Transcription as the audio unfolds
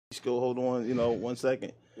She go, hold on, 1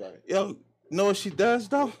 second. Right. Yo, you know what she does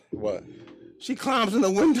though? What? She climbs in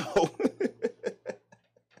the window.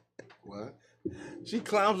 What? She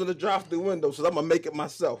climbs in the drive-through window, so I'm gonna make it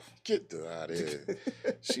myself. Get her out of here.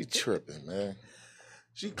 She tripping, man.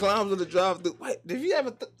 She climbs in the drive-through. Wait, have you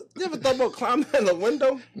ever thought about climbing in the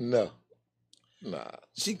window? No. Nah.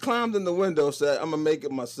 She climbed in the window, said, I'm gonna make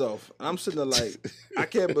it myself. I'm sitting there like, I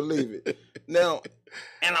can't believe it. Now,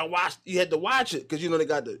 and you had to watch it, because they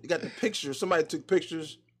got the picture. Somebody took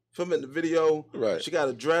pictures, filming the video. Right. She got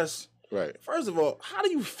a dress. Right. First of all, how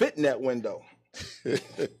do you fit in that window?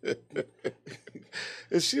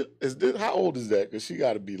 How old is that? Because she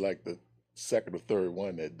got to be like the second or third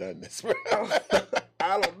one that done this.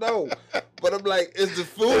 I don't know, but I'm like, is the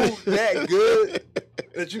food that good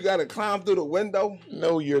that you got to climb through the window?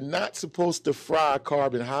 No, you're not supposed to fry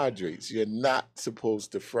carbohydrates. You're not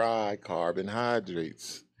supposed to fry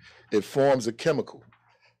carbohydrates. It forms a chemical.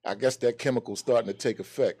 I guess that chemical's starting to take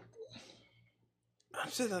effect. I'm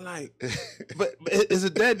sitting like, but is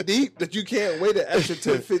it that deep that you can't wait an extra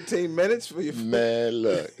 10, 15 minutes for your food? Man,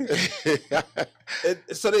 look.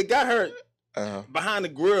 So they got her behind the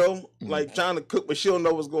grill, like trying to cook, but she don't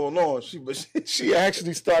know what's going on. She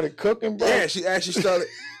actually started cooking, bro? Yeah, she actually started.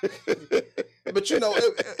 But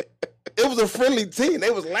it was a friendly team. They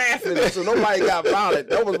was laughing, so nobody got violent.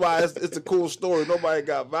 That was why it's a cool story. Nobody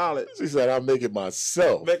got violent. She said, I'll make it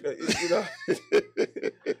myself. But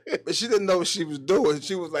she didn't know what she was doing.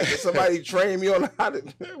 She was like, did somebody train me on how to...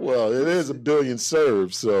 Well, it is a billion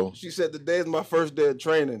serves, so... She said, today is my first day of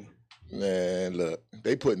training. Man, look,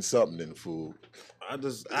 they putting something in the food. I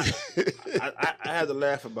had to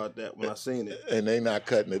laugh about that when I seen it. And they not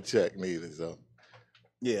cutting a check neither, so...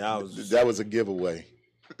 Yeah, that was a giveaway.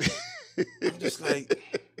 I'm just like...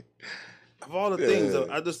 Of all the things,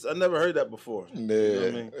 I never heard that before. Yeah, you know what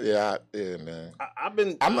I mean? Yeah, man.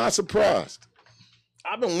 I'm not surprised.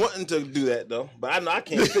 I've been wanting to do that though, but I know I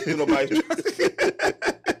can't fit through nobody's.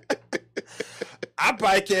 I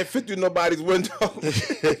probably can't fit through nobody's window.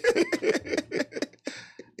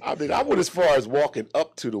 I mean, I went as far as walking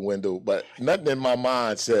up to the window, but nothing in my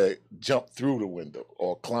mind said jump through the window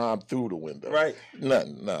or climb through the window. Right.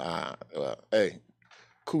 Nothing. Hey,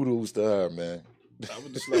 kudos to her, man. I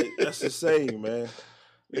was just like, that's insane, man.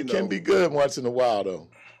 It can be good once in a while, though.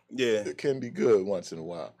 Yeah. It can be good once in a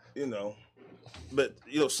while. But,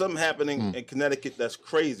 something happening in Connecticut that's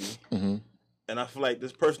crazy. Mm-hmm. And I feel like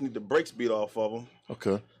this person need the brakes beat off of them.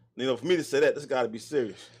 Okay. For me to say that, this got to be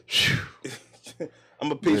serious.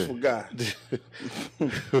 I'm a peaceful guy.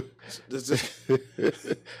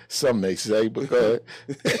 Some may say, because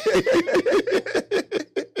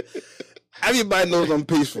everybody knows I'm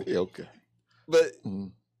peaceful. Yeah, okay. But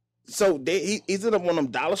so he's in one of them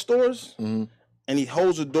dollar stores, and he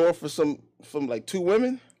holds a door for from like two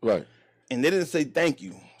women, right? And they didn't say thank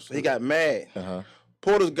you, so he got mad.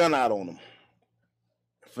 Pulled his gun out on them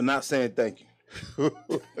for not saying thank you.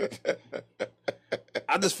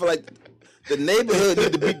 I just feel like the neighborhood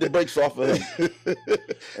need to beat the brakes off of him.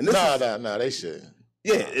 And no, they shouldn't.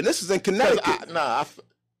 Yeah, and this is in Connecticut.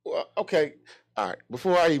 Okay. All right.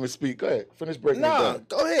 Before I even speak, go ahead. Finish breaking it down.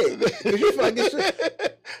 Go ahead. You feel like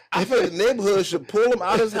I feel like the neighborhood should pull him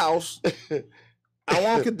out of his house. I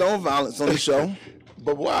won't condone violence on the show.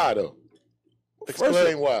 But why, though?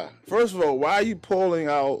 Explain why. First of all, why are you pulling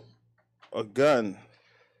out a gun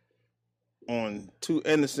on two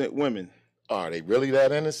innocent women? Are they really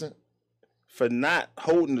that innocent? For not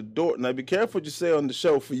holding the door. Now, be careful what you say on the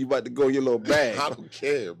show for you about to go your little bag. I don't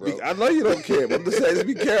care, bro. I know you don't care, but I'm just saying, just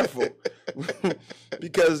be careful.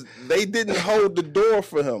 Because they didn't hold the door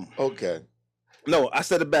for him. Okay. No, I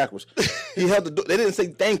said it backwards. He held the door. They didn't say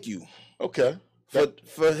thank you. Okay.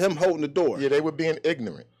 For him holding the door. Yeah, they were being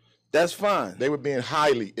ignorant. That's fine. They were being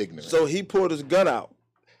highly ignorant. So he pulled his gun out.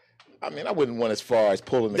 I mean, I wouldn't want as far as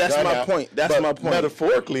pulling the gun out. That's my point.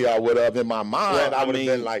 Metaphorically, I would have. In my mind, I would have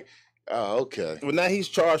been like, oh, okay. Well, now he's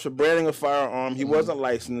charged for branding a firearm. He wasn't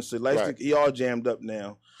licensed. So he all jammed up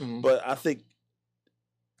now. But I think,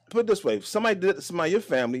 put it this way, if somebody did it to somebody in your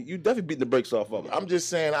family, you definitely beat the brakes off of them. I'm just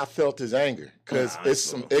saying I felt his anger because it's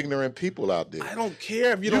some ignorant people out there. I don't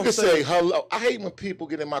care if you don't can say hello. I hate when people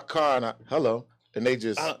get in my car and hello, and they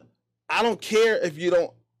just... I don't care if you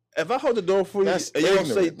don't... If I hold the door for you and you don't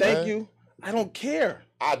say thank you, I don't care.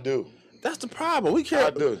 I do. That's the problem. We care. I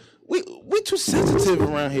do. We too sensitive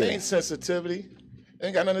around here. It ain't sensitivity. It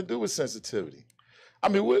ain't got nothing to do with sensitivity. I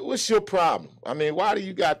mean, what's your problem? I mean, why do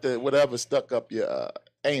you got the whatever stuck up your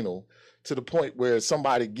anal to the point where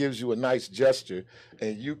somebody gives you a nice gesture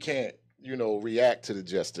and you can't, react to the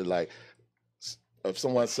gesture? Like if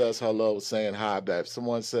someone says hello, saying hi back. If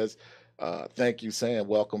someone says, thank you, saying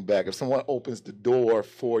welcome back. If someone opens the door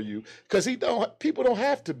for you, because people don't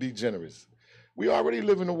have to be generous. We already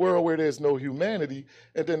live in a world where there's no humanity,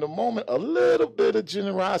 and then the moment a little bit of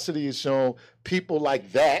generosity is shown, people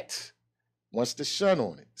like that wants to shun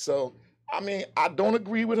on it. So, I mean, I don't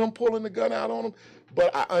agree with him pulling the gun out on him,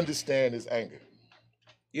 but I understand his anger.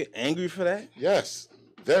 You're angry for that? Yes,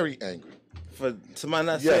 very angry. For somebody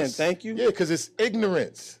not saying thank you? Yeah, because it's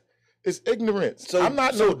ignorance. It's ignorance. So I'm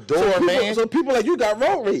not no doorman. So people like you got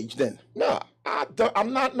road rage then? No,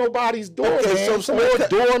 I'm not nobody's doorman or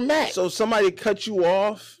doormat. So somebody cut you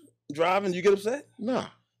off driving, you get upset? Nah.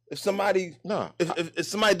 If somebody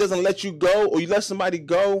doesn't let you go, or you let somebody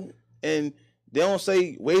go and they don't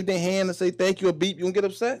say, wave their hand and say thank you or beep, you don't get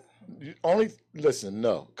upset?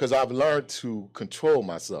 No, because I've learned to control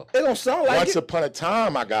myself. It don't sound like Once upon a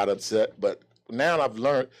time I got upset, but now I've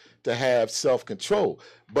learned to have self-control.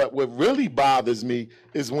 But what really bothers me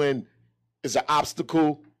is when it's an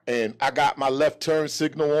obstacle and I got my left turn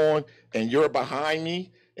signal on and you're behind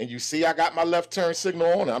me and you see I got my left turn signal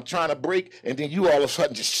on and I'm trying to brake and then you all of a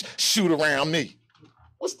sudden just shoot around me.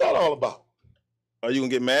 What's that all about? Are you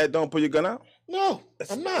going to get mad? Don't pull your gun out? No,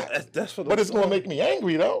 I'm not. But it's going to make me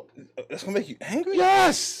angry, though. That's going to make you angry?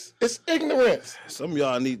 Yes. It's ignorance. Some of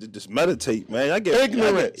y'all need to just meditate, man.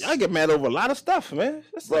 Ignorance. I get mad over a lot of stuff, man.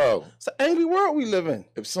 Bro. It's an angry world we live in.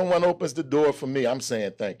 If someone opens the door for me, I'm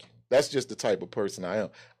saying thank you. That's just the type of person I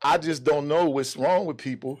am. I just don't know what's wrong with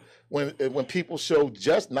people when people show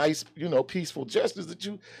just nice, peaceful gestures that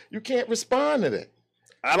you can't respond to that.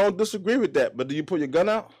 I don't disagree with that, but do you pull your gun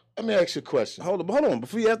out? Let me ask you a question. Hold on.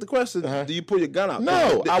 Before you ask the question, do you pull your gun out?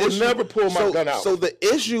 No, I would never pull my gun out. So the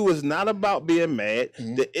issue is not about being mad.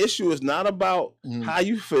 Mm-hmm. The issue is not about how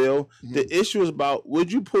you feel. Mm-hmm. The issue is about,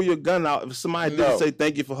 would you pull your gun out if somebody didn't say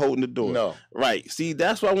thank you for holding the door? No. Right. See,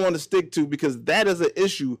 that's what I want to stick to, because that is an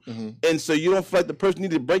issue. Mm-hmm. And so you don't feel like the person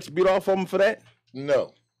needed brakes beat off on him for that?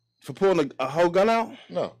 No. For pulling a whole gun out?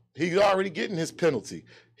 No. He's already getting his penalty.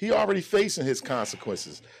 He already facing his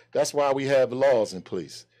consequences. That's why we have laws in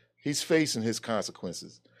place. He's facing his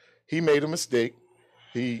consequences. He made a mistake.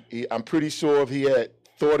 I'm pretty sure if he had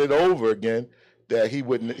thought it over again, that he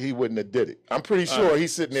wouldn't have did it. I'm pretty sure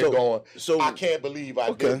he's sitting there going, I can't believe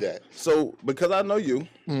I did that. So because I know you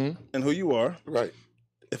and who you are, right?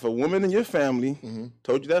 If a woman in your family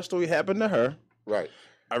told you that story happened to her, right?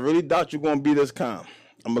 I really doubt you're gonna be this calm.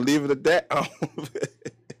 I'm gonna leave it at that. All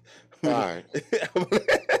right.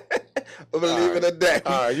 I'm gonna leave it at that.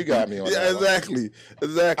 All right, you got me on that. Yeah, exactly.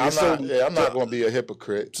 I'm not gonna be a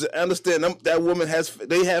hypocrite. To understand that woman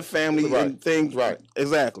they have family and things. Right.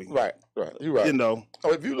 Exactly. Right. You're right.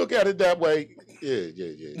 Oh, if you look at it that way, yeah.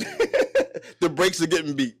 The brakes are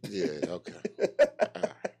getting beat. Yeah. Okay.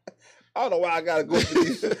 I don't know why I gotta go through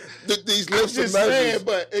these lists of measures.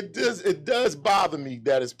 But it does bother me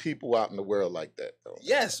that it's people out in the world like that, though.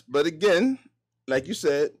 Yes, but again, like you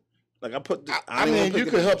said, like I mean, you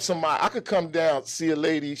could help somebody. I could come down, see a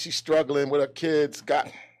lady, she's struggling with her kids,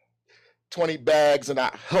 got 20 bags, and I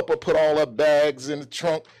help her put all her bags in the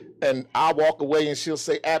trunk, and I walk away and she'll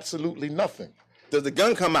say absolutely nothing. Does the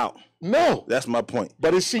gun come out? No. That's my point.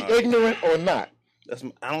 But is she ignorant or not?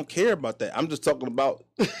 I don't care about that. I'm just talking about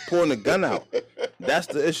pulling the gun out. That's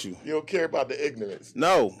the issue. You don't care about the ignorance.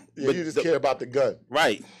 No. Yeah, but you just care about the gun.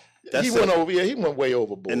 Right. He went way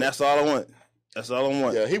overboard. And that's all I want. That's all I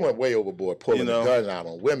want. Yeah, he went way overboard pulling the gun out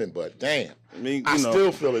on women, but damn. I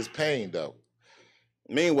still feel his pain, though.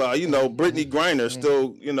 Meanwhile, Brittany Griner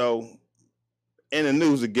still, in the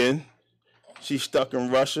news again. She's stuck in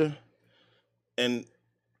Russia. And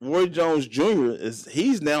Roy Jones Jr.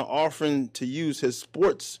 he's now offering to use his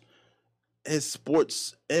sports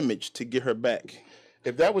image to get her back.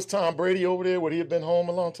 If that was Tom Brady over there, would he have been home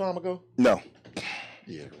a long time ago? No.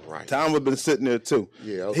 Yeah, right. Tom would have been sitting there too.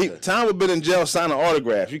 Yeah, okay. Tom would have been in jail signing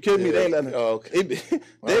autographs. You kidding me? They ain't letting him. Okay.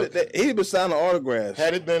 He'd been signing autographs.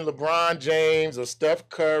 Had it been LeBron James or Steph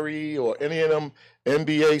Curry or any of them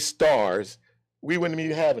NBA stars, we wouldn't be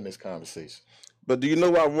having this conversation. But do you know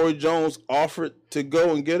why Roy Jones offered to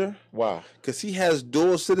go and get her? Why? Because he has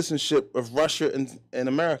dual citizenship of Russia and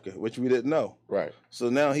America, which we didn't know. Right. So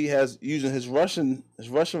now he has, using his Russian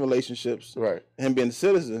relationships, right, him being a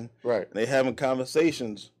citizen, right, and they having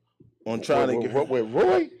conversations on trying to get her. With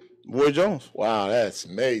Roy Jones. Wow, that's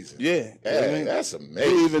amazing. Yeah. That's amazing.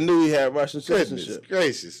 He even knew he had Russian citizenship.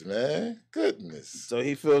 Goodness gracious, man. Goodness. So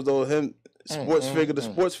he feels though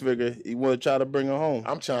sports figure, he want to try to bring her home.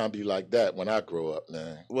 I'm trying to be like that when I grow up,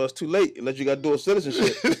 man. Well, it's too late unless you got to do a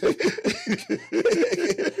citizenship.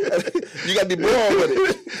 You got to be born with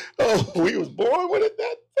it. Oh, we was born with it,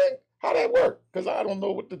 that thing? How that work? Because I don't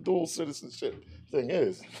know what the dual citizenship thing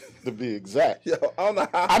is, to be exact. Yo, I don't know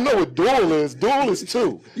how. I know what dual is. Dual is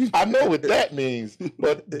two. I know what that means,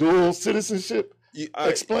 but dual citizenship.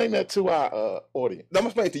 Explain that to our audience. I'm gonna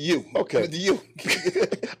explain it to you. Okay. To you.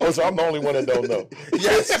 Oh, so I'm the only one that don't know.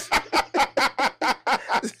 Yes.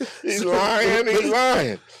 He's lying. He's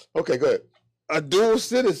lying. Okay, go ahead. A dual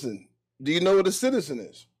citizen. Do you know what a citizen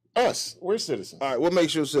is? Us. We're citizens. All right. What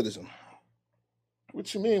makes you a citizen?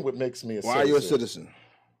 What you mean? What makes me a citizen? Why are you a citizen?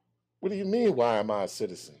 What do you mean? Why am I a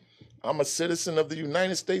citizen? I'm a citizen of the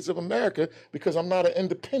United States of America because I'm not an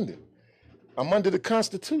independent. I'm under the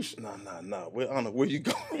Constitution. No. Where you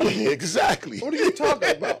going? Exactly. What are you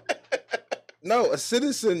talking about? No, a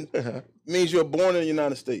citizen means you're born in the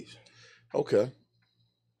United States. Okay.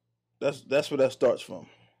 That's where that starts from.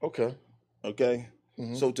 Okay. Okay.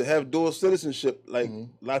 Mm-hmm. So to have dual citizenship, like a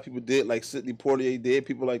lot of people did, like Sidney Poitier did,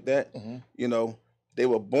 people like that, you know, they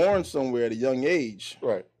were born somewhere at a young age.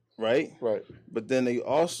 Right. Right? Right. But then they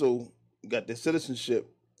also got their citizenship.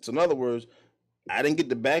 So in other words, I didn't get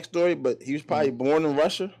the backstory, but he was probably born in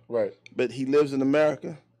Russia. Right. But he lives in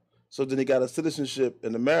America. So then he got a citizenship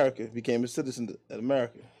in America, became a citizen in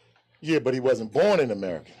America. Yeah, but he wasn't born in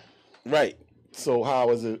America. Right. So how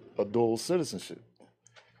is it a dual citizenship?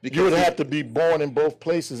 Because you would have to be born in both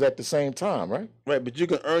places at the same time, right? Right, but you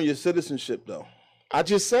can earn your citizenship, though. I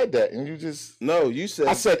just said that, and you just... No, you said...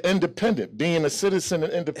 I said independent, being a citizen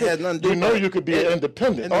and independent. You know you could be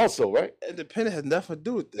independent also, right? Independent has nothing to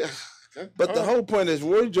do with this. But the whole point is,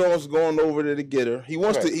 Roy Jones going over there to get her. He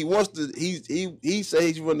wants to. He says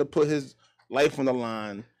he's willing to put his life on the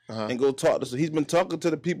line and go talk to. So he's been talking to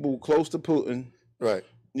the people close to Putin, right?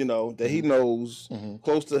 You know that he knows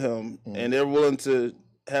close to him, and they're willing to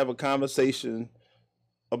have a conversation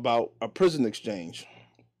about a prison exchange.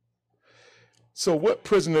 So, what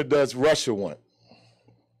prisoner does Russia want?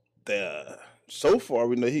 So far,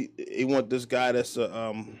 we know he want this guy that's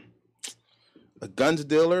a guns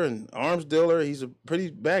dealer and arms dealer. He's a pretty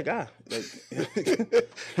bad guy. Like,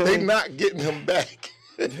 they not getting him back.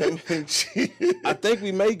 I think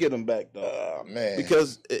we may get him back though. Oh man,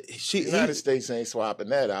 because the United States ain't swapping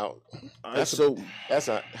that out.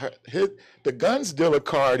 The guns dealer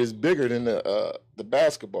card is bigger than the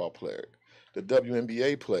basketball player, the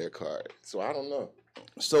WNBA player card. So I don't know.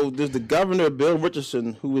 So there's the governor, Bill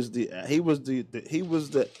Richardson, who was he was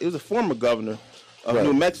a former governor of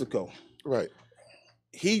New Mexico. Right.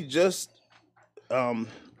 He just in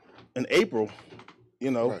April,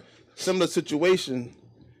 similar situation,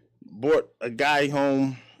 brought a guy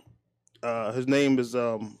home. His name is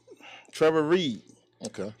Trevor Reed.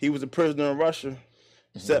 Okay. He was a prisoner in Russia,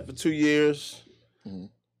 set for 2 years.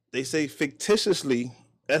 They say fictitiously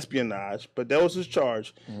espionage, but that was his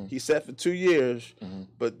charge. He sat for 2 years,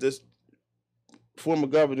 but this former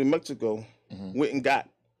governor of Mexico went and got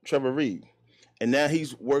Trevor Reed, and now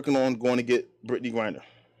he's working on going to get Brittany Griner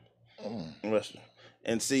in Russia.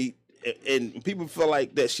 And see, and people feel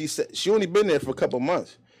like that she only been there for a couple of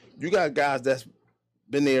months. You got guys that's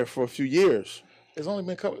been there for a few years. It's only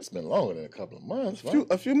been it's been longer than a couple of months.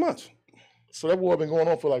 A few months. So that war been going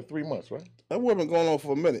on for like 3 months, right? That war been going on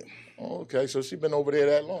for a minute. Oh, okay, so she been over there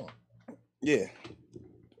that long. Yeah.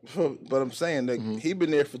 But I'm saying that he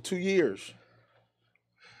been there for 2 years.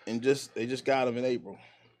 And they just got him in April.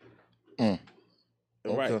 Okay.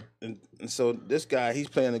 Right. And so this guy, he's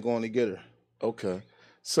planning on going to get her. Okay.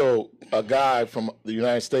 So a guy from the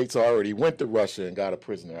United States already went to Russia and got a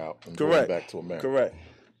prisoner out and brought him back to America. Correct.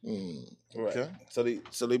 Okay.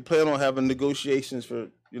 So they plan on having negotiations for,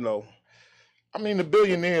 I mean, the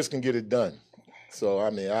billionaires can get it done. So, I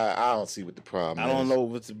mean, I don't see what the problem is. I don't know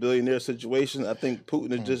if it's a billionaire situation. I think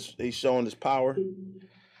Putin is he's showing his power.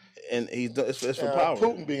 And it's for power.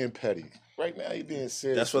 Putin being petty. Right now, he's being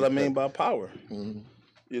serious. That's what I mean by power.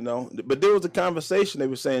 But there was a conversation. They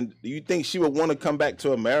were saying, do you think she would want to come back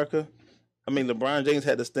to America? I mean, LeBron James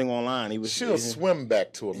had this thing online. She'll swim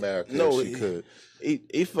back to America if she could.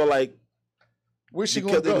 He felt like... Where's she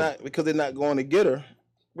going to go? Because they're not going to get her.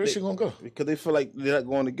 Where's she going to go? Because they feel like they're not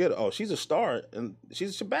going to get her. Oh, she's a star, and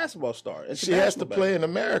she's a basketball star. And she has to play in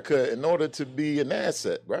America in order to be an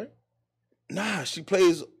asset, right? Nah, she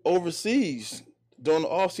plays overseas during the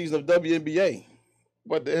offseason of WNBA.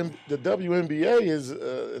 But the WNBA is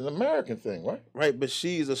an American thing, right? Right, but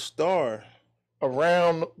she's a star.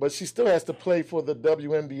 But she still has to play for the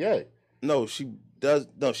WNBA. No, she does.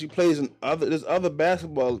 No, she plays in there's other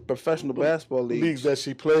professional basketball leagues that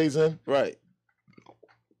she plays in. Right.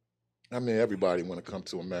 I mean, everybody want to come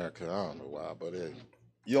to America. I don't know why, but hey.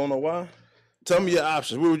 You don't know why? Tell me your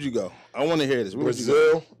options. Where would you go? I want to hear this.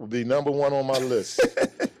 Brazil would be number one on my list.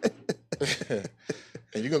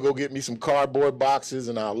 And you're gonna go get me some cardboard boxes,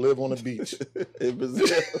 and I'll live on the beach in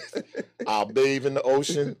Brazil. I'll bathe in the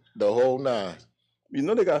ocean, the whole nine. You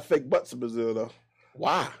know they got fake butts in Brazil though.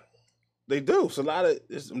 Why? They do. It's a lot of.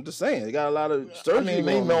 I'm just saying they got a lot of surgery. I mean,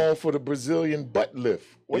 they known for the Brazilian butt lift.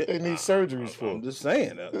 What they need surgeries for? I'm just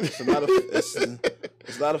saying. It's a lot of. It's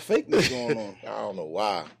a lot of fakeness going on. I don't know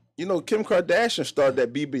why. You know, Kim Kardashian started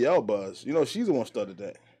that BBL buzz. You know, she's the one who started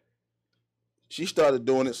that. She started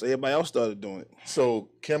doing it, so everybody else started doing it. So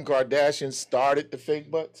Kim Kardashian started the fake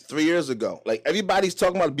butts 3 years ago. Like everybody's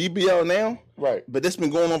talking about BBL now, right? But this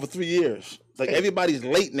been going on for 3 years. Like everybody's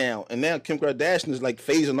late now, and now Kim Kardashian is like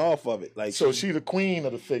phasing off of it. Like so, she's the queen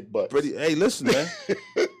of the fake butts. Hey, listen, man.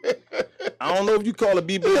 I don't know if you call a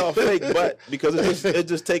BBL fake butt because it's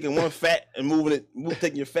just taking one fat and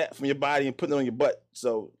taking your fat from your body and putting it on your butt.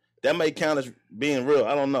 So that may count as being real.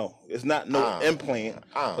 I don't know. It's not no implant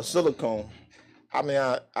or silicone. I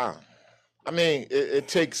mean, it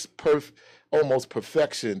takes almost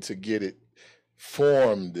perfection to get it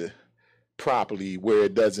formed properly where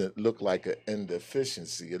it doesn't look like an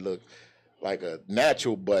indeficiency. It looks like a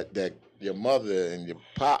natural butt that your mother and your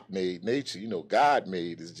pop made, nature, God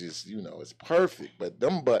made is just, it's perfect. But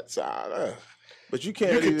them butts are, but you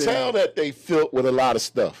can't. You can tell that they filled with a lot of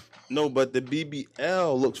stuff. No, but the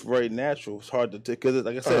BBL looks very natural. It's hard to take because,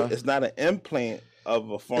 like I said, it's not an implant of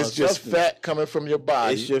a foreign It's just substance. fat coming from your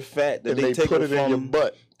body. It's your fat that and they take put it from in your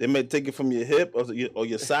butt. They may take it from your hip or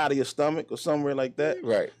your side of your stomach or somewhere like that.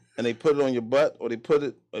 Right. And they put it on your butt or they put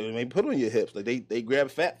it on your hips. Like they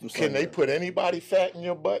grab fat from somewhere. Can they put anybody fat in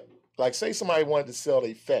your butt? Like say somebody wanted to sell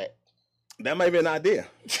their fat. That might be an idea.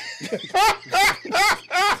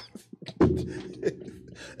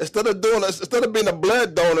 Instead of being a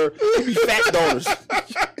blood donor, you be fat donors.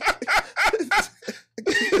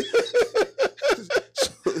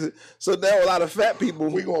 So now a lot of fat people.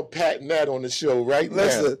 We're gonna patent that on the show right now.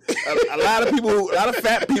 Listen, a lot of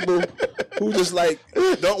fat people who just like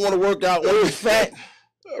don't want to work out, want to be fat.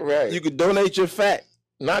 Right. You could donate your fat.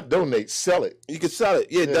 Not donate, sell it. You could sell it.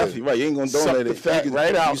 Yeah, definitely. Right. You ain't gonna donate the it. fat you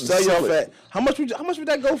right out. You sell your fat. How much would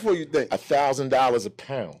that go for? You think? $1,000 a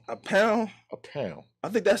pound. A pound? A pound. I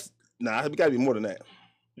think that's it gotta be more than that.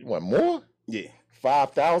 You want more? Yeah.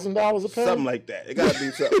 $5,000 a pound? Something like that. It gotta be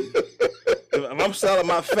something. If I'm selling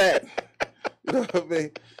my fat, you know what I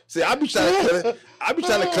mean? See, I be trying to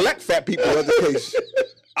collect fat people in the case.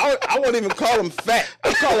 I won't even call them fat.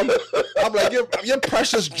 I'm like, your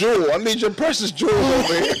precious jewel. I need your precious jewels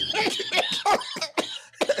over here.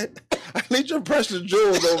 I need your precious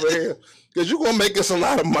jewels over here. Because you're going to make us a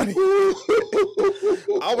lot of money.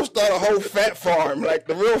 I will start a whole fat farm, like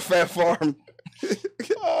the real fat farm.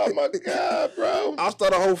 Oh, my God, bro. I'll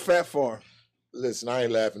start a whole fat farm. Listen, I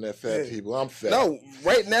ain't laughing at fat people. I'm fat. No,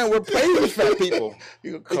 right now we're praising fat people.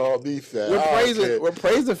 You can call me fat. We're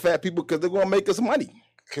praising fat people because they're going to make us money.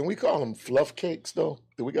 Can we call them fluff cakes, though?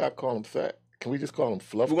 Do we got to call them fat? Can we just call them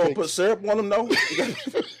fluff cakes? We're going to put syrup on them, though?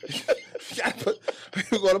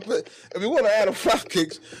 If we want to add a fluff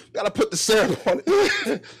cakes, we got to put the syrup on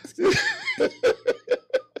it.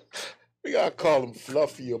 We got to call them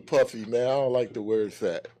fluffy or puffy, man. I don't like the word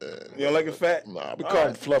fat. You don't like it fat? Nah, we call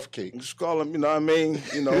them fluff cakes. Just call them, you know what I mean?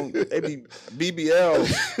 They be BBLs.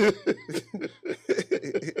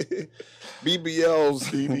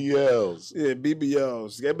 BBLs. Yeah,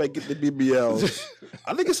 BBLs. Everybody get the BBLs.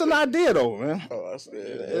 I think it's an idea, though, man. Oh, that's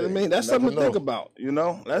good. I mean, that's something to think about,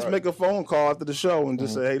 Let's make a phone call after the show and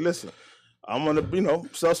just say, hey, listen, I'm going to,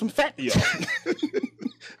 sell some fat to y'all.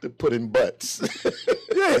 To put in butts.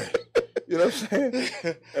 Yeah. You know what I'm saying?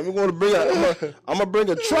 And we're going to bring I'm going to bring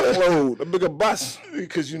a truckload, a bigger bus.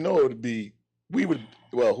 Because whoever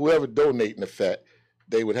donating the fat,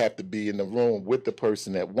 they would have to be in the room with the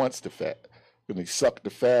person that wants the fat. When they suck the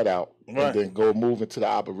fat out and then go move into the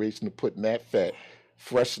operation of putting that fat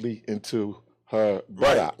freshly into her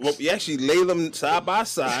buttocks. Well, you actually lay them side by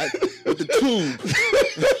side with the tube.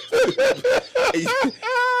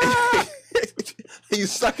 and you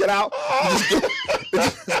suck it out.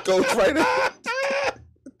 It just goes right in.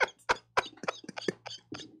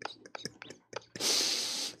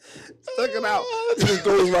 Suck it out. It just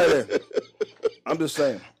goes right in. I'm just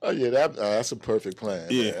saying. Oh yeah, that's a perfect plan.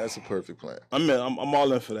 Yeah, that's a perfect plan. I'm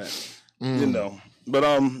all in for that. But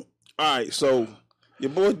all right. So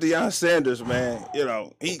your boy Deion Sanders, man,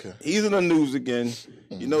 he's in the news again.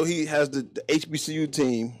 He has the HBCU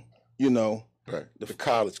team. Right. The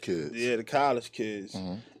college kids. Yeah, the college kids.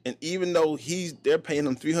 And even though they're paying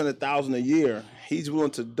him $300,000 a year, he's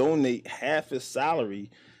willing to donate half his salary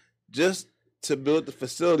just to build the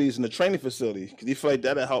facilities and the training facilities because he feel like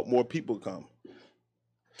that'll help more people come.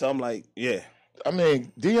 So I'm like, yeah. I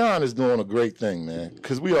mean, Dion is doing a great thing, man.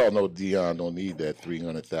 Because we all know Dion don't need that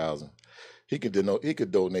 $300,000. He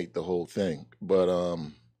could donate the whole thing, but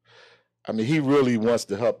I mean, he really wants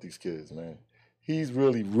to help these kids, man. He's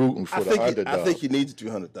really rooting for the underdog. I think he needs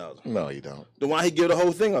 $300,000. No, he don't. Then why he give the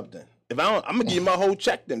whole thing up then? If I don't, I'm gonna give you my whole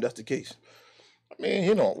check. Then that's the case. I mean,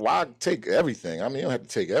 you know, why take everything? I mean, you don't have to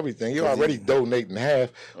take everything. You're already donating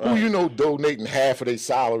half. Right. Who you know donating half of their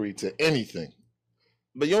salary to anything?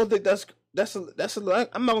 But you don't think that's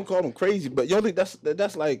I'm not gonna call them crazy, but you don't think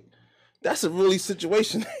that's a really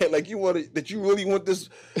situation like you really want this?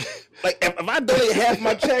 Like if I donate half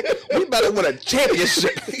my check, we better win a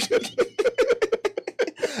championship.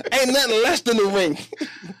 Ain't nothing less than the ring.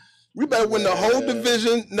 We better win the whole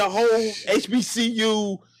division, the whole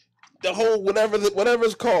HBCU, the whole whatever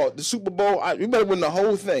it's called, the Super Bowl. We better win the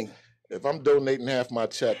whole thing. If I'm donating half my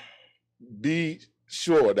check, be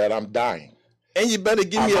sure that I'm dying. And you better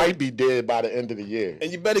give me. I might be dead by the end of the year. And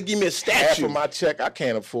you better give me a statue. Half of my check, I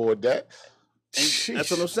can't afford that. That's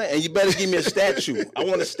what I'm saying. And you better give me a statue. I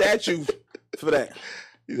want a statue for that.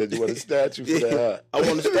 You said you want a statue for that? I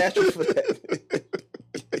want a statue for that.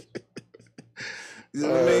 You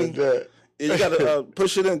know what I mean? Yeah, you gotta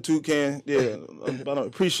push it in too, Ken. Yeah, I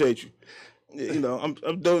appreciate you. You know,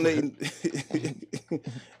 I'm donating.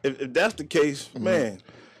 if that's the case, man.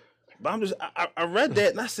 But I read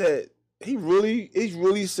that and I said he's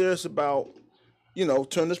really serious about, you know,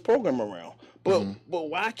 turn this program around. But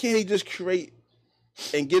why can't he just create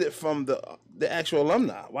and get it from the actual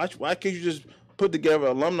alumni? Why can't you just put together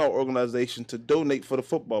an alumni organization to donate for the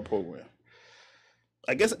football program?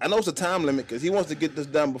 I guess I know it's a time limit because he wants to get this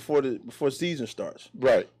done before season starts.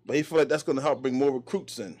 Right. But he feel like that's going to help bring more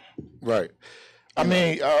recruits in. Right. I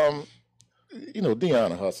mean, you know,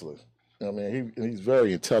 Deion a hustler. I mean, he's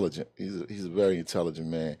very intelligent. He's a very intelligent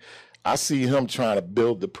man. I see him trying to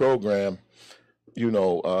build the program, you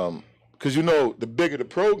know, because, you know, the bigger the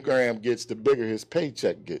program gets, the bigger his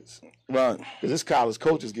paycheck gets. Right. Because this college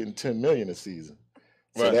coach is getting $10 million a season.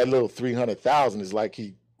 So right. That little $300,000 is like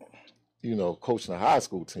he, you know, coaching a high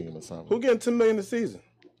school team or something. Who getting $10 million a season?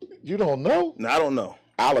 You don't know? No, I don't know.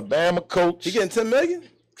 Alabama coach. He getting $10 million?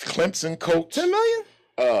 Clemson coach. $10 million?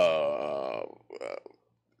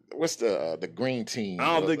 What's the green team?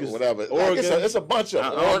 I don't think it's whatever. Oregon. It's a bunch of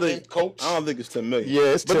Oregon coach. I don't think it's $10 million. Yeah,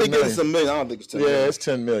 it's $10 million. But they getting $1 million. I don't think it's $10 million. Yeah, it's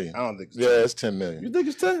 $10 million. I don't think it's $10 million. million. Yeah, it's $10 million. You think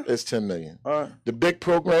it's 10? It's $10 million. All right. The big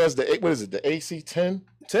programs, what is it? The AC 10?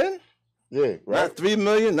 10? Yeah, right. Not $3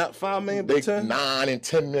 million, not $5 million, but 10? $9 and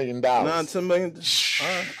 $10 million. $9, $10 million. All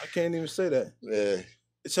right. I can't even say that. Yeah.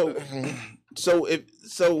 So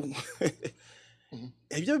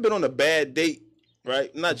have you ever been on a bad date?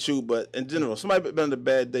 Right, not you, but in general, somebody been on a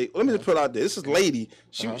bad date. Let me just put it out there. This is lady.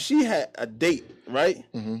 She had a date, right?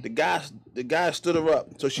 The guy stood her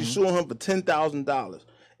up, so she's suing him for $10,000,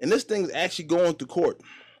 and this thing's actually going to court.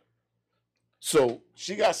 So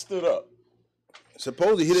she got stood up.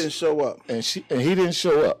 Supposedly he didn't show up, and he didn't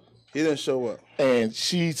show up. He didn't show up, and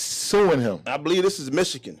she's suing him. I believe this is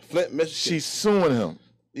Michigan, Flint, Michigan. She's suing him.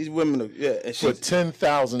 These women, and for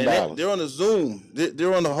 $10,000. They're on the Zoom.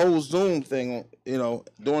 They're on the whole Zoom thing. You know,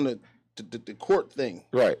 doing the court thing.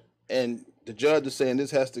 Right. And the judge is saying this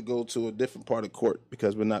has to go to a different part of court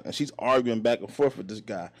because we're not. And she's arguing back and forth with this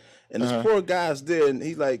guy, and this poor guy's there, and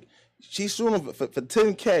he's like, she's suing him for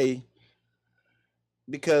 $10K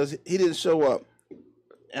because he didn't show up.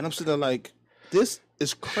 And I'm sitting there like, this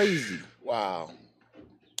is crazy. Wow.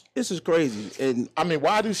 This is crazy. And I mean,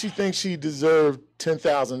 why does she think she deserved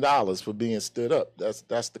 $10,000 for being stood up?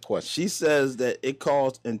 That's the question. She says that it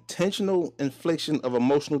caused intentional infliction of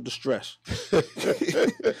emotional distress.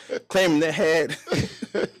 Claiming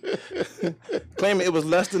it was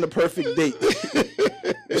less than a perfect date.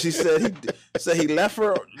 She said he left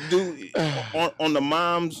her on the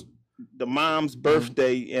mom's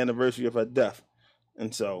birthday anniversary of her death.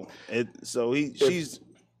 And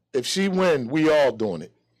if she win, we all doing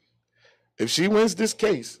it. If she wins this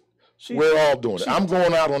case, we're all doing it. I'm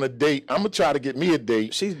going out on a date. I'm gonna try to get me a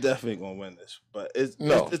date. She's definitely gonna win this, but it's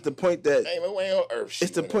the point that ain't no way on earth. It's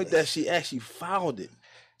the point that she actually filed it.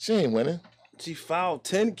 She ain't winning. She filed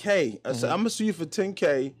 $10K. I said I'm gonna sue you for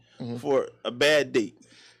 $10K for a bad date.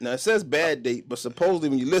 Now it says bad date, but supposedly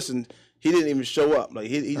when you listen, he didn't even show up. Like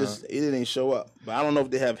he didn't even show up. But I don't know if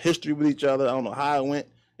they have history with each other. I don't know how it went.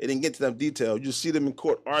 They didn't get to that detail. You just see them in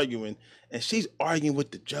court arguing, and she's arguing with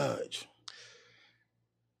the judge.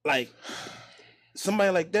 Like, somebody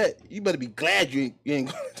like that, you better be glad you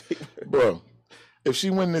ain't going to take her. Bro, if she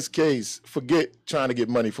win this case, forget trying to get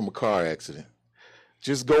money from a car accident.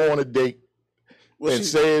 Just go on a date and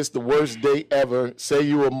say it's the worst date ever. Say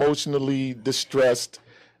you're emotionally distressed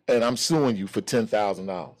and I'm suing you for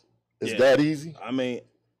 $10,000. Is Yeah. that easy? I mean,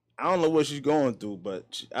 I don't know what she's going through, but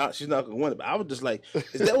she's not going to win it. But I was just like,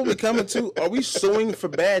 is that what we're coming to? Are we suing for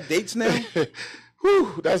bad dates now?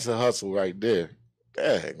 Whew, that's a hustle right there.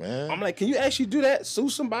 Dang, man. I'm like, can you actually do that? Sue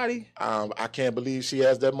somebody? I can't believe she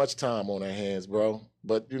has that much time on her hands, bro.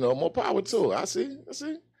 But, you know, more power to her. I see.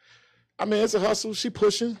 I mean, it's a hustle. She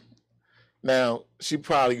pushing. Now, she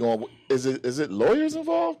probably going, is it lawyers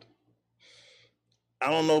involved? I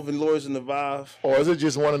don't know if the lawyers involved. Or is it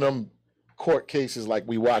just one of them court cases like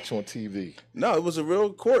we watch on TV? No, it was a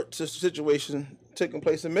real court situation taking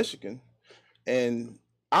place in Michigan. And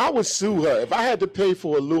I would sue her. If I had to pay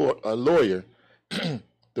for a lawyer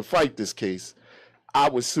to fight this case, I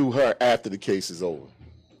would sue her after the case is over.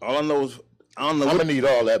 All I know is, I'm gonna need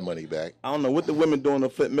all that money back. I don't know what the women doing in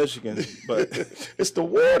Flint, Michigan, but it's the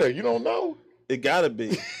water. You don't know? It gotta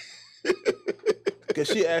be. Because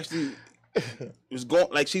she actually was going,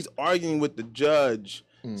 like, she's arguing with the judge,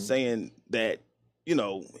 saying that, you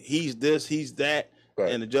know, he's this, he's that,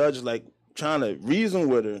 right. And the judge is like trying to reason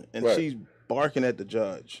with her, and right. she's barking at the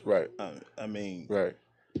judge. Right. I mean, right.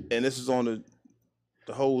 And this is on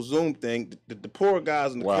the whole Zoom thing. The poor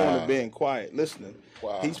guy's in the corner being quiet, listening.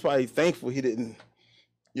 Wow. He's probably thankful he didn't,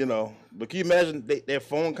 you know. But can you imagine their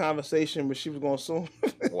phone conversation when she was going to sue him?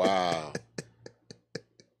 Wow.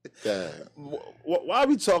 Yeah. Why are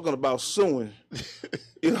we talking about suing?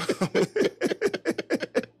 You know,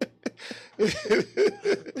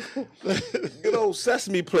 good old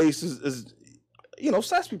Sesame Place is you know,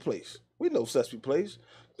 Sesame Place. We know Sesame Place.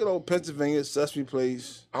 Good old Pennsylvania, Sesame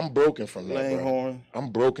Place. I'm broken from that, Langhorne. bro. I'm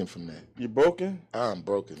broken from that. You're broken? I'm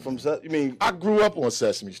broken. From you mean? I grew up on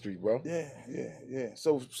Sesame Street, bro. Yeah.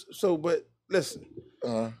 So, but listen.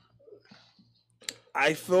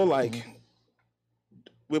 I feel like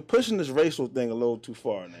we're pushing this racial thing a little too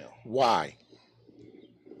far now. Why?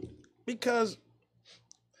 Because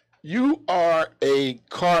you are a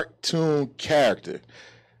cartoon character.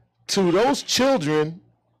 To those children,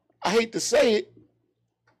 I hate to say it,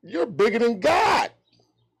 you're bigger than God.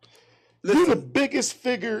 Listen, you're the biggest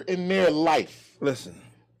figure in their life. Listen.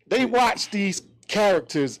 They watch these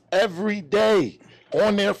characters every day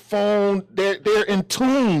on their phone. They're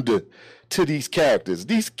entombed to these characters.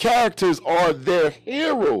 These characters are their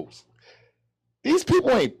heroes. These people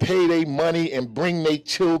ain't pay their money and bring their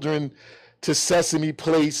children to Sesame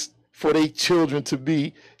Place for their children to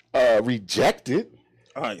be rejected.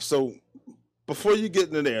 All right, so before you get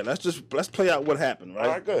into there, let's play out what happened, right?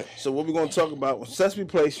 All right, good. So what we're going to talk about, Sesame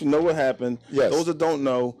Place, you know what happened. Yes. Those that don't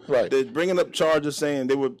know, right. They're bringing up charges saying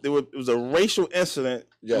it was a racial incident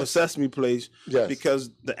with Sesame Place because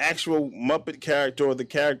the actual Muppet character or the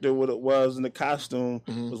character, what it was in the costume,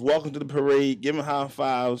 was walking to the parade, giving high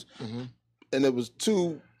fives, and it was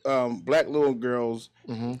two black little girls,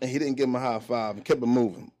 and he didn't give them a high five and kept it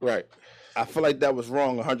moving. Right. I feel like that was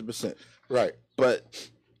wrong 100%. Right. But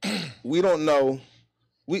we don't know.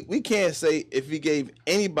 We can't say if he gave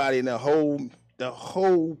anybody in the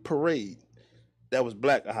whole parade that was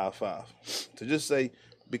black a high five. To just say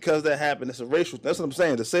because that happened, it's a racial. That's what I'm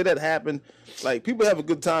saying. To say that happened, like people have a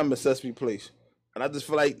good time at Sesame Place, and I just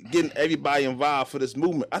feel like getting everybody involved for this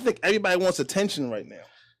movement. I think everybody wants attention right now.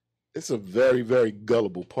 It's a very, very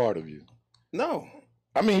gullible part of you. No,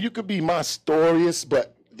 I mean you could be my storyist,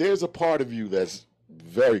 but there's a part of you that's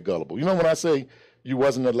very gullible. You know when I say you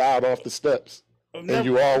wasn't allowed off the steps and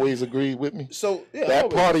you always agreed with me? So yeah, that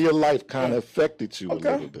part of your life kind of affected you a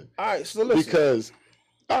little bit. All right, so listen. Because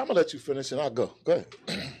I'm gonna let you finish and I'll go. Go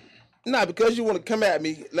ahead. Nah, because you want to come at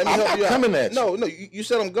me, let me help you out. I'm not coming at you. No, you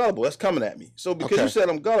said I'm gullible. That's coming at me. So because you said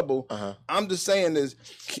I'm gullible, I'm just saying is,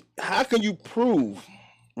 how can you prove,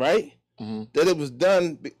 right, that it was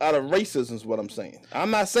done out of racism is what I'm saying.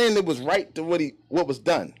 I'm not saying it was right to what was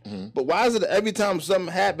done. But why is it that every time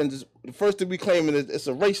something happens, the first thing we claim is it's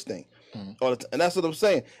a race thing? And that's what I'm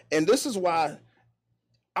saying. And this is why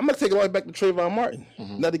I'm going to take it all the way back to Trayvon Martin.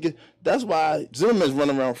 That's why Zimmerman's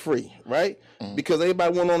running around free, right? Because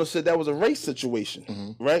everybody went on and said that was a race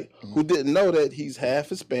situation, right? Who didn't know that he's half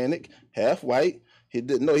Hispanic, half white. He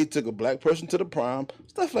didn't know he took a black person to the prom,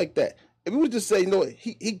 stuff like that. If we would just say, you know,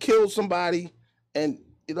 he killed somebody, and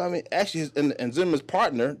you know what I mean, actually, and Zimmerman's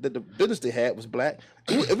partner that the business they had was black.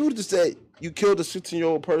 If we would just say you killed a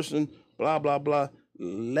 16-year-old person, blah blah blah,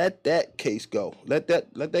 let that case go. Let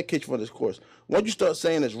that case run its course. Once you start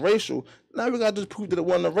saying it's racial, now we got to just prove that it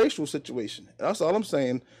wasn't a racial situation. And that's all I'm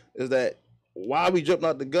saying is that why we jumping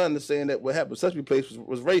out the gun to saying that what happened at Sesame Place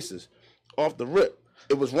was racist off the rip.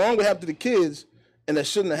 It was wrong what happened to the kids, and that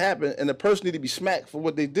shouldn't have happened. And the person needed to be smacked for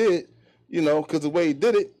what they did. You know, because the way he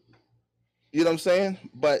did it, you know what I'm saying?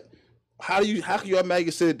 But how can you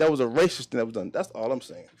automatically say that was a racist thing that was done? That's all I'm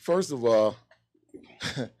saying. First of all,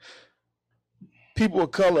 people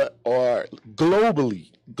of color are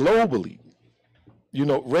globally, you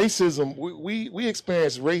know, racism, we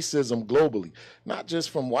experience racism globally, not just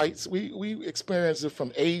from whites. We experience it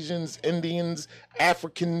from Asians, Indians,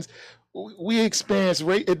 Africans. We experience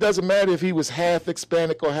race. It doesn't matter if he was half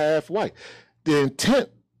Hispanic or half white. The intent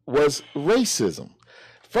was racism.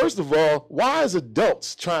 First of all, why is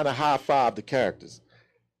adults trying to high five the characters?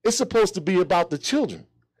 It's supposed to be about the children.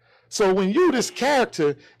 So when you this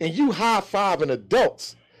character and you high fiving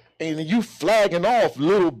adults and you flagging off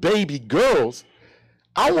little baby girls,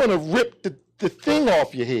 I want to rip the thing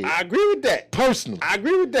off your head. I agree with that. Personally. I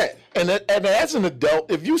agree with that. And as an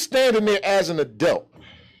adult, if you standing there as an adult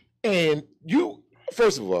and you,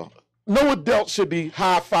 first of all, no adult should be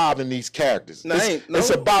high-fiving these characters. No, it's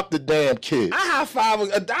about the damn kids. I high-five the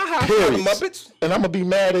Muppets. And I'm going to be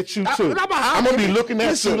mad at you, too. I'm going to be looking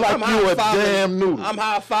at you like you a damn noodle. I'm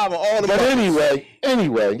high-fiving all the But Muppets.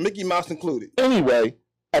 anyway. Mickey Mouse included. Anyway,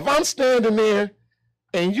 if I'm standing there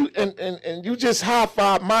and you just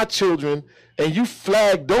high-five my children and you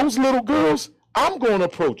flag those little girls, I'm going to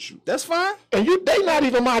approach you. That's fine. And they not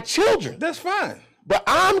even my children. That's fine. But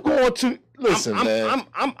I'm going to listen, man.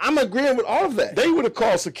 I'm agreeing with all of that. They would have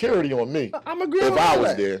called security on me. I'm agreeing if with all I was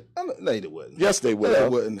that. there. No, they wouldn't. Yes, they would. No, they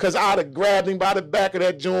wouldn't. Because I'd have grabbed him by the back of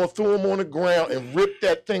that joint, threw him on the ground, and ripped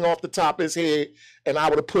that thing off the top of his head, and I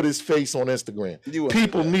would have put his face on Instagram.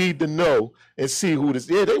 People need to know and see who this.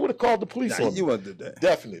 Yeah, they would have called the police on me. You wouldn't do that.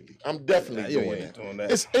 Definitely, I'm definitely doing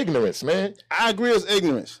that. It's ignorance, man. I agree. It's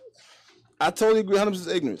ignorance. I totally agree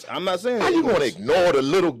 100% ignorance. I'm not saying how you going to ignore the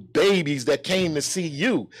little babies that came to see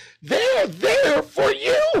you? They're there for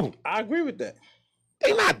you. I agree with that.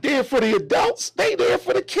 They not there for the adults. They there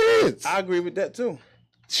for the kids. I agree with that too.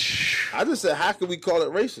 I just said, how can we call it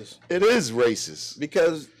racist? It is racist.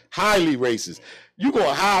 Because highly racist. You going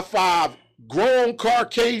to high five grown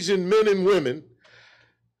Caucasian men and women.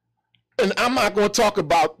 And I'm not going to talk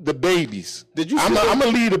about the babies. I'm going to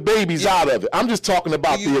leave the babies out of it. I'm just talking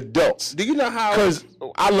about the adults. Do you know how? Because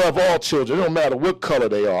I love all children. It don't matter what color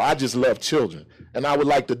they are. I just love children. And I would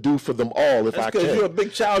like to do for them all if I can. Because you're a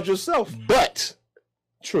big child yourself. But,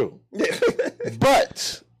 true.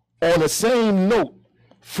 But, on the same note,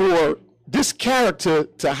 for this character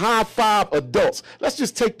to high five adults, let's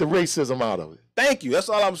just take the racism out of it. Thank you. That's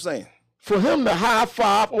all I'm saying. For him to high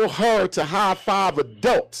five or her to high five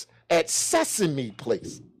adults at Sesame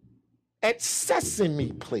Place. At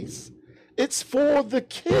Sesame Place. It's for the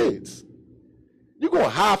kids. You gonna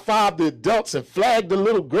high five the adults and flag the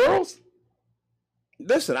little girls?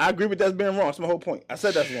 Listen, I agree with that being wrong. That's my whole point. I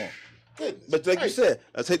said that's wrong. But like you said,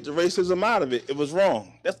 I take the racism out of it. It was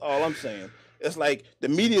wrong. That's all I'm saying. It's like the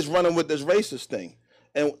media's running with this racist thing.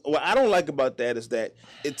 And what I don't like about that is that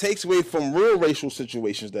it takes away from real racial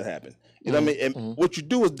situations that happen. You know what I mean? And what you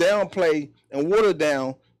do is downplay and water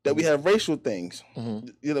down that we have racial things. You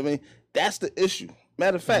know what I mean? That's the issue.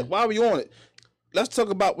 Matter of fact, while we on it, let's talk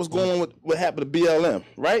about what's going on with what happened to BLM,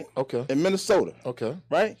 right? Okay. In Minnesota. Okay.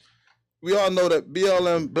 Right? We all know that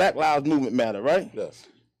BLM, Black Lives Movement matter, right? Yes.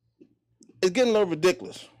 It's getting a little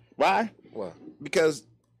ridiculous. Why? Why? Because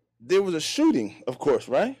there was a shooting, of course,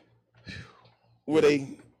 right? Where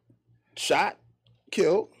they shot,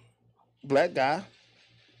 killed, black guy,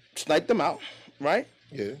 sniped them out, right?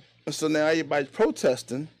 Yeah. And so now everybody's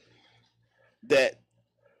protesting that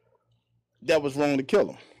was wrong to kill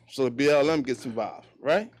him. So the BLM gets involved,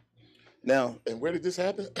 right? Now, and where did this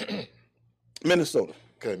happen? Minnesota.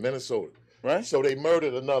 Okay, Minnesota. Right? So they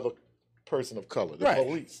murdered another person of color, the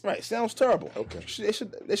police. Right. Sounds terrible. Okay.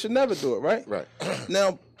 They should never do it, right? Right.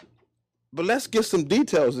 Now, but let's get some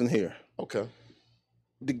details in here. Okay.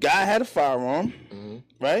 The guy had a firearm,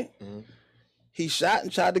 right? He shot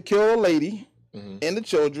and tried to kill a lady and the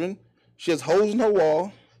children. She has holes in her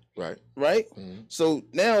wall. Right. Right? So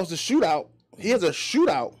now it's a shootout. He has a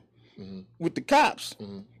shootout with the cops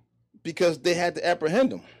because they had to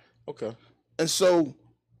apprehend him. Okay. And so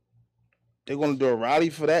they're going to do a rally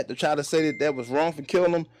for that to try to say that was wrong for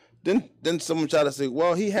killing him. Then someone tried to say,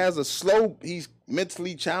 well, he's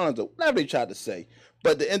mentally challenged or whatever they tried to say.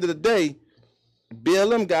 But at the end of the day,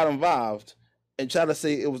 BLM got involved and tried to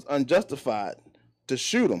say it was unjustified to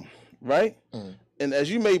shoot him, right? And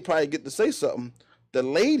as you may probably get to say something, the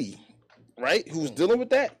lady, right, who's dealing with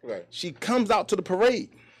that, she comes out to the parade.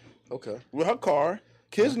 Okay. With her car,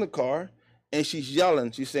 kids in the car, and she's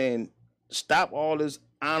yelling. She's saying, stop all this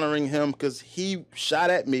honoring him because he shot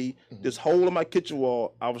at me, this hole in my kitchen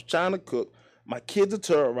wall. I was trying to cook. My kids are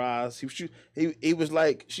terrorized. He was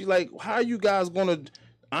like, she's like, how are you guys going to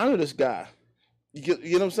honor this guy? You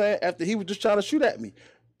know what I'm saying? After he was just trying to shoot at me.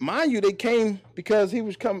 Mind you, they came because he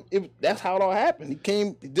was coming. That's how it all happened. He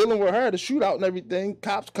came dealing with her, the shootout and everything.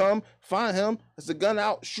 Cops come, find him. It's a gun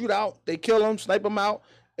out, shoot out. They kill him, snipe him out.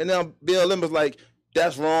 And then BLM was like,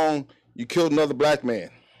 that's wrong. You killed another black man.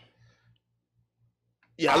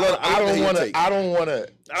 Yeah, I don't want to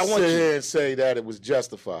sit here and say that it was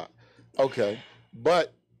justified. Okay,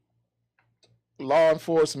 but law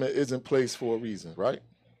enforcement is in place for a reason, right?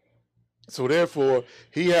 So therefore,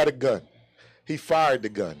 he had a gun. He fired the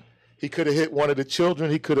gun. He could have hit one of the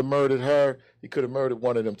children. He could have murdered her. He could have murdered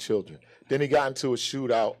one of them children. Then he got into a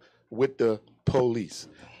shootout with the police.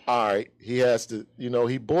 All right, he has to,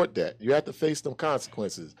 he bought that. You have to face them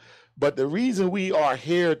consequences. But the reason we are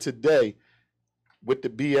here today with the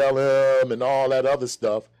BLM and all that other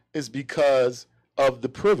stuff is because of the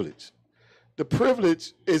privilege. The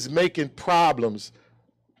privilege is making problems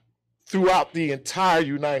throughout the entire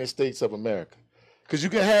United States of America. Because you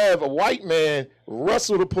can have a white man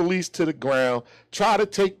wrestle the police to the ground, try to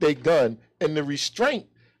take their gun, and the restraint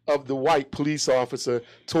of the white police officer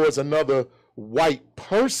towards another white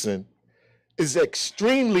person is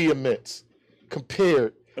extremely immense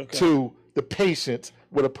compared to the patience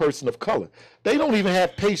with a person of color. They don't even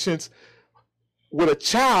have patience with a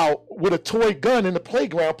child with a toy gun in the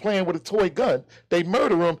playground playing with a toy gun. They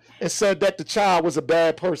murder him and said that the child was a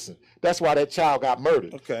bad person. That's why that child got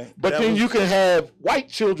murdered. Okay. But then you can have white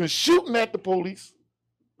children shooting at the police,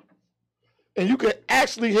 and you can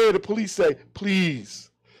actually hear the police say, please,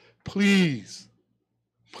 please,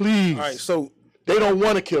 please. All right, so they don't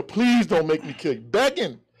want to kill. Please don't make me kill you.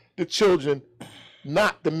 Begging the children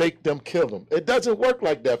not to make them kill them. It doesn't work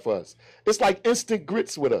like that for us. It's like instant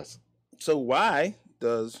grits with us. So why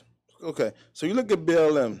does... Okay, so you look at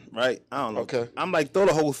BLM, right? I don't know. Okay. I'm like, throw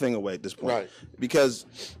the whole thing away at this point. Right. Because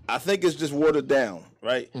I think it's just watered down,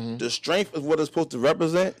 right? Mm-hmm. The strength of what it's supposed to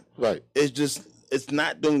represent it's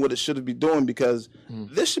not doing what it should be doing because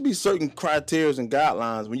there should be certain criteria and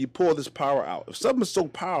guidelines when you pull this power out. If something is so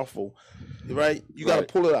powerful, right, you got to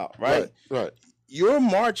pull it out, right? Right. You're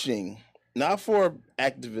marching not for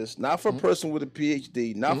activists, not for a person with a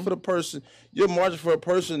PhD, not for the person. You're marching for a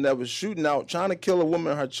person that was shooting out, trying to kill a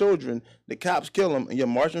woman and her children. The cops kill him, and you're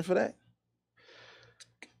marching for that?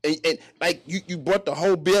 And like, you brought the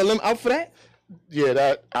whole BLM out for that? Yeah,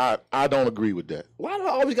 that I don't agree with that. Why do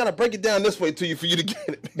I always got to break it down this way to you for you to get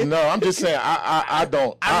it? No, I'm just saying I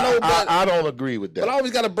don't. I don't agree with that. But I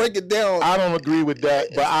always got to break it down. I don't agree with that,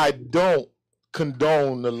 but I don't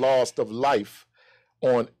condone the loss of life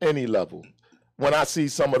on any level. When I see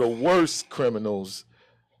some of the worst criminals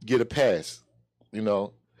get a pass,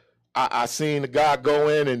 I seen a guy go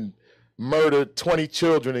in and murder 20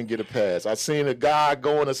 children and get a pass. I seen a guy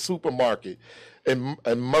go in a supermarket and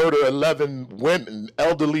murder 11 women,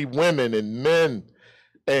 elderly women and men,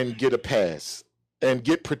 and get a pass and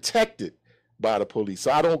get protected by the police.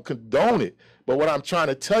 So I don't condone it. But what I'm trying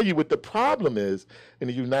to tell you what the problem is in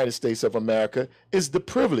the United States of America is the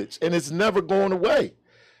privilege, and it's never going away.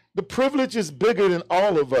 The privilege is bigger than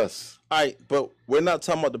all of us. All right, but we're not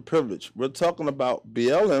talking about the privilege. We're talking about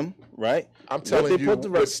BLM, right? I'm telling you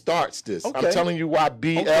what starts this. Okay. I'm telling you why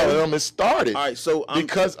BLM is started. All right, so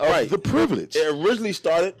because of the privilege. It originally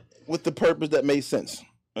started with the purpose that made sense,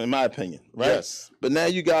 in my opinion, right? Yes. But now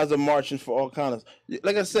you guys are marching for all kinds of,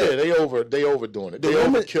 like I said, they overdoing it. They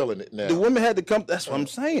overkilling it now. The women had to come. That's what I'm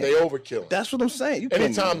saying. They overkilling. That's what I'm saying.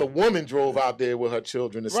 Anytime the woman drove out there with her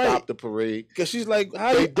children to stop the parade, because she's like,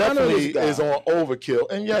 they definitely is on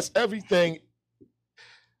overkill. And yes, everything.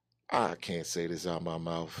 I can't say this out of my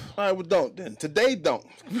mouth. All right, well, don't then. Today, don't.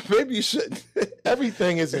 Maybe you shouldn't.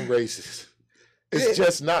 Everything isn't racist. It's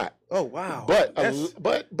just not. Oh wow! But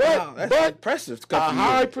that's impressive. A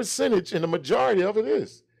high percentage, and the majority of it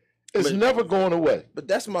is. It's never going away. But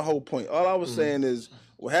that's my whole point. All I was saying is,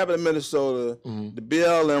 what happened in Minnesota, the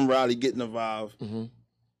BLM rally getting involved.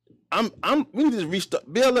 We need to restart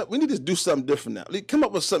BLM. We need to do something different now. Come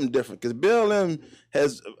up with something different because BLM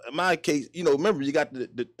has, in my case, remember you got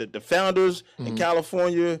the founders in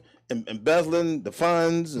California embezzling the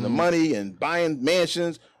funds and the money and buying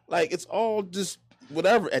mansions. Like, it's all just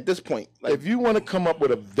whatever at this point. Like, if you want to come up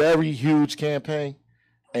with a very huge campaign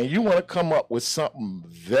and you want to come up with something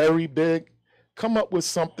very big, come up with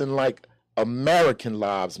something like American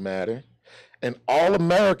Lives Matter, and all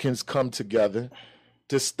Americans come together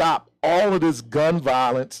to stop all of this gun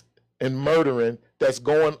violence and murdering that's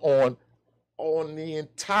going on the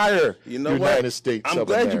entire United States of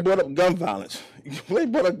America. I'm glad you brought up gun violence. You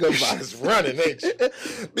brought up gun violence. Running, ain't you?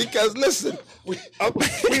 Because listen, we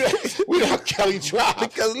don't Kelly Drive.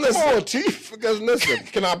 Because listen, come on, Chief. Because listen,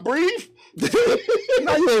 can I breathe?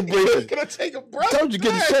 No, you ain't breathing. Can I take a breath? I told you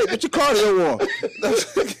get in shape. Get your cardio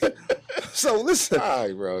on. So listen. All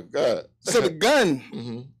right, bro. God. So the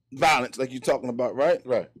gun violence, like you're talking about, right?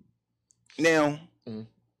 Right. Now,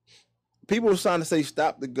 people were trying to say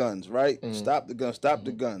stop the guns, right? Stop the guns, stop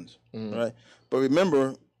the guns, right? But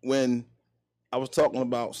remember when I was talking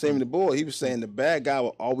about Sammy the Boy, he was saying the bad guy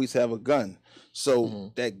will always have a gun.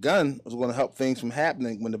 So that gun was going to help things from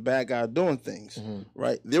happening when the bad guy are doing things,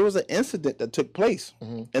 right? There was an incident that took place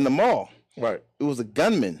in the mall. Right. It was a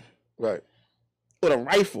gunman Right. with a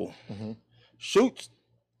rifle, shoots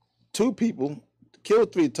 2 people,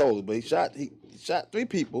 killed 3 total, but he shot 3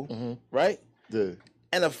 people, right? Yeah.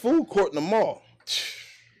 And a food court in the mall,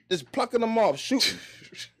 just plucking them off, shooting.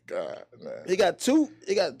 God, man. He got two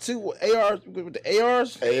ARs with the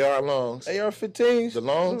ARs, AR longs. AR-15s. The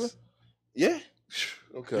longs? Yeah.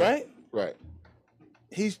 Okay. Right? Right.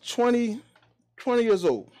 He's 20 years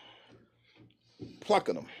old.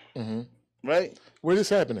 Plucking them. Right? Where this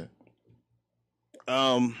happening?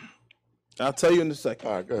 I'll tell you in a second.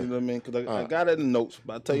 All right, go ahead. You know what I mean? Because I got it in the notes,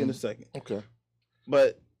 but I'll tell you in a second. Okay.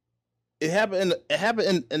 But it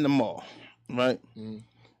happened in the mall, right?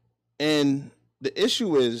 And the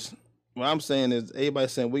issue is, what I'm saying is,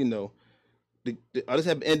 everybody's saying we know. This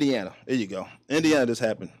happened in Indiana. There you go. Indiana, this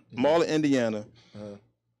happened. Mall in Indiana.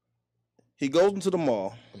 He goes into the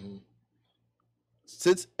mall,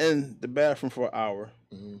 sits in the bathroom for an hour,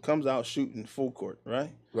 comes out shooting full court,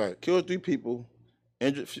 right? Right. Killed 3 people,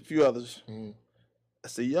 injured a few others.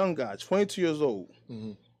 That's a young guy, 22 years old,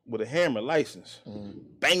 with a hammer license.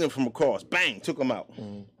 Banged him from across. Bang, took him out.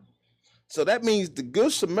 So that means the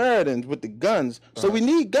good Samaritans with the guns. So we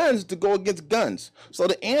need guns to go against guns. So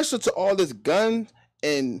the answer to all this guns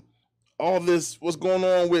and all this, what's going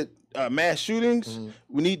on with mass shootings,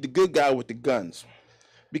 we need the good guy with the guns.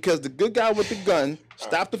 Because the good guy with the gun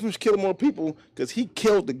stopped him from killing more people because he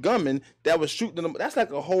killed the gunman that was shooting them. That's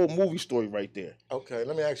like a whole movie story right there. Okay,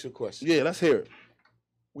 let me ask you a question. Yeah, let's hear it.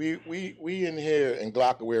 We in here in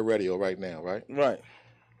Glockaware Radio right now, right? Right.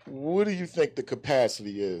 What do you think the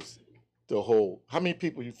capacity is to hold? How many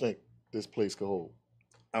people you think this place could hold?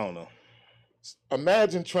 I don't know.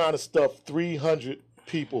 Imagine trying to stuff 300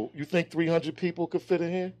 people. You think 300 people could fit in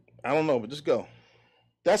here? I don't know, but just go.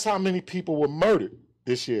 That's how many people were murdered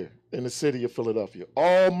this year in the city of Philadelphia.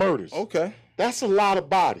 All murders. Okay. That's a lot of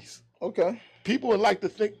bodies. Okay. People would like to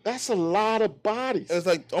think that's a lot of bodies. It's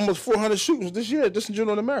like almost 400 shootings this year, just in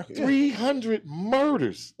general in America. 300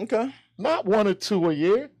 murders. Okay. Not 1 or 2 a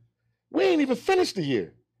year. We ain't even finished the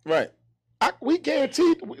year. Right. We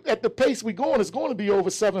guarantee at the pace we going, it's going to be over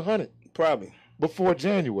 700. Probably. Before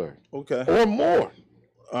January. Okay. Or more.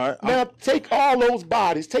 All right. Now take all those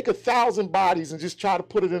bodies, take 1,000 bodies and just try to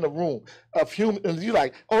put it in a room of human, and you're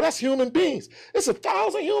like, oh, that's human beings. It's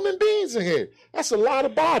 1,000 human beings in here. That's a lot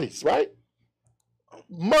of bodies, right?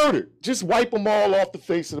 Murdered. Just wipe them all off the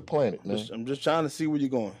face of the planet, man. I'm just trying to see where you're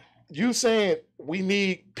going. You saying we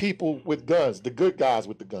need people with guns, the good guys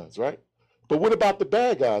with the guns, right? But what about the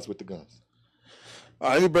bad guys with the guns? All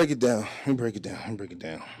right, let me break it down.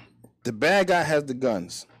 The bad guy has the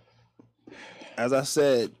guns. As I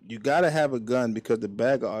said, you got to have a gun because the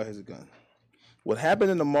bad guy has a gun. What happened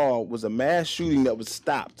in the mall was a mass shooting that was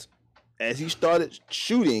stopped. As he started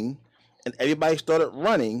shooting and everybody started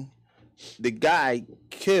running, the guy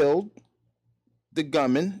killed the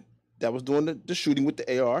gunman that was doing the shooting with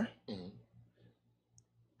the AR.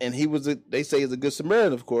 And he was, they say he's a good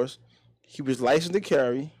Samaritan, of course. He was licensed to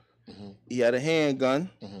carry. He had a handgun,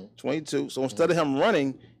 22. So instead of him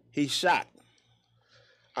running, he shot.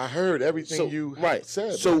 I heard everything you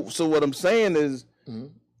said. So what I'm saying is,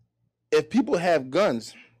 if people have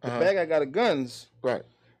guns, the bad guy got the guns. Right.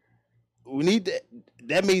 We need to,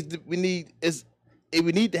 that means that we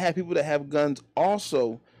need to have people that have guns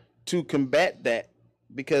also to combat that,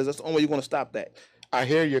 because that's the only way you're going to stop that. I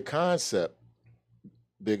hear your concept,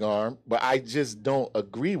 Big Arm, but I just don't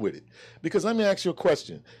agree with it. Because let me ask you a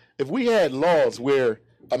question. If we had laws where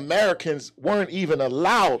Americans weren't even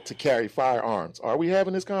allowed to carry firearms, are we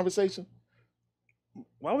having this conversation?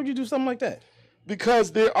 Why would you do something like that?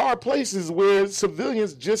 Because there are places where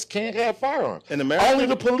civilians just can't have firearms. In America? Only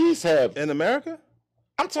the police have. In America?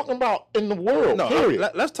 I'm talking about in the world,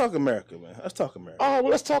 period. Let's talk America, man. Let's talk America. Oh,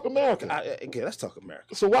 well, let's talk America. Okay, let's talk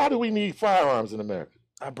America. So why do we need firearms in America?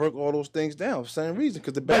 I broke all those things down for the same reason,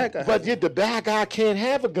 because the bad guy. But yet the bad guy can't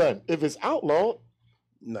have a gun if it's outlawed.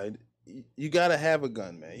 No, you gotta have a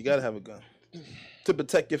gun, man. You gotta have a gun to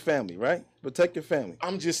protect your family, right? Protect your family.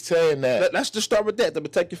 I'm just saying that. Let's just start with that, to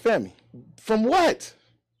protect your family. From what?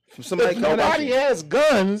 From somebody if coming at nobody you. has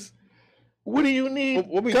guns, What do you need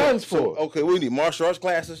What we guns doing? for? So, okay, we need martial arts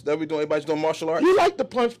classes. That we doing? Everybody's doing martial arts. You like to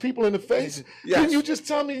punch people in the face? Yes. Didn't you just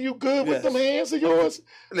tell me you good with Yes. them hands of yours?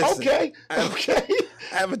 Listen, okay. I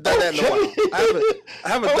haven't done that in a Okay. while. I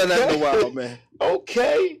haven't done that in a while, man.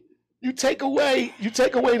 Okay. You take away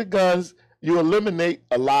the guns, you eliminate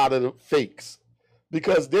a lot of the fakes.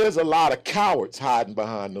 Because there's a lot of cowards hiding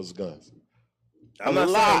behind those guns. I'm not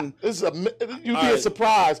saying, You'd be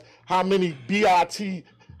surprised how many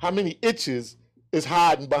how many itches is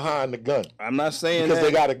hiding behind the gun. I'm not saying because that.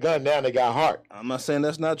 they got a gun now, they got heart. I'm not saying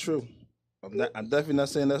that's not true. I'm definitely not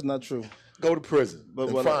saying that's not true. Go to prison,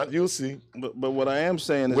 but you'll see. But what I am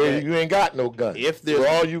saying is where that you ain't got no gun. If there's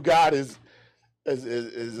all you got is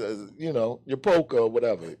you know, your poker or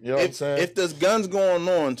whatever. You know what I'm saying? If there's guns going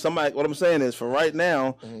on, what I'm saying is, for right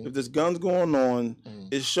now, if there's guns going on,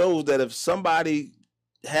 it shows that if somebody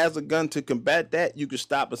has a gun to combat that, you can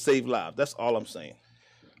stop and save lives. That's all I'm saying.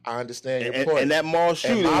 I understand your point. And that mall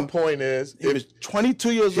shooting, my point is, he was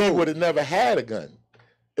 22 years old. He would have never had a gun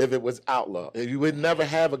if it was outlawed. If you would never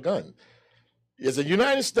have a gun. As a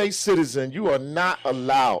United States citizen, you are not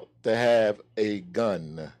allowed to have a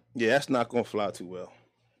gun. Yeah, that's not gonna fly too well.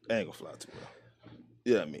 That ain't gonna fly too well.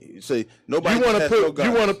 Yeah, I mean, you say nobody. You want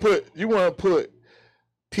to put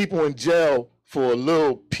people in jail for a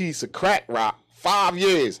little piece of crack rock. 5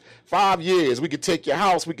 years. 5 years. We could take your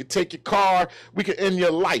house. We could take your car. We could end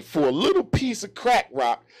your life for a little piece of crack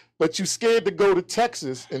rock. But you scared to go to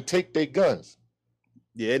Texas and take their guns.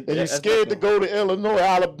 Yeah, and you're scared to go to Illinois,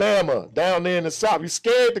 Alabama, down there in the South. You're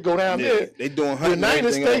scared to go down there. They doing the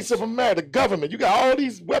United States of America, the government. You got all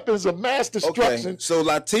these weapons of mass destruction. Okay. So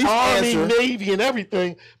Latif's Army, answer, Navy, and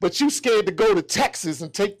everything, but you scared to go to Texas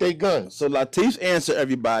and take their guns. So Latif's answer,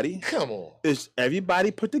 everybody, come on, is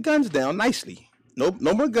everybody put the guns down nicely. No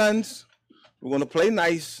more guns. We're gonna play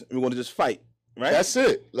nice. And we're gonna just fight. Right. That's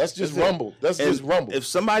it. Let's just rumble. Let's just rumble. If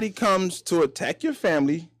somebody comes to attack your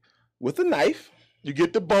family with a knife. You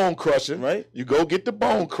get the bone crusher, right? You go get the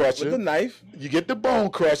bone crusher with the knife. You get the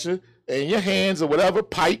bone crusher in your hands or whatever,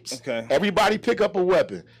 pipes. Okay. Everybody pick up a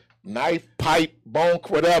weapon, knife, pipe, bone,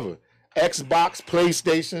 whatever. Xbox,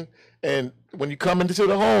 PlayStation, and when you come into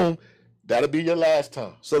the home, that'll be your last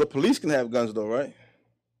time. So the police can have guns, though, right?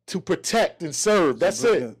 To protect and serve. That's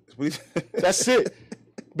it. That's it.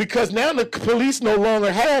 Because now the police no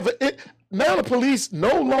longer have it. Now the police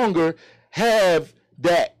no longer have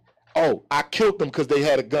that. Oh, I killed them because they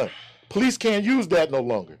had a gun. Police can't use that no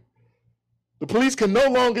longer. The police can no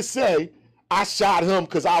longer say, I shot him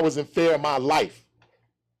because I was in fear of my life.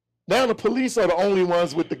 Now the police are the only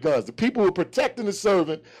ones with the guns. The people who are protecting the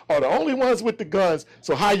servant are the only ones with the guns.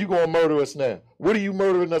 So how you going to murder us now? What are you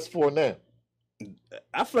murdering us for now?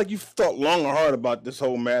 I feel like you've thought long and hard about this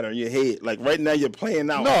whole matter in your head. Like right now you're playing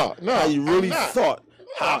out no, how you really thought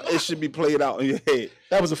how it should be played out in your head.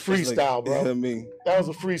 That was a freestyle, like, bro. You know what I mean? That was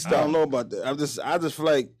a freestyle. I don't know about that. I just feel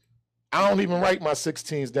like I don't even write my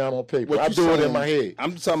 16s down on paper. I do it in my head.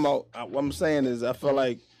 I'm just talking about what I'm saying is I feel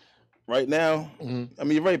like right now, I mean,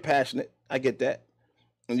 you're very passionate. I get that.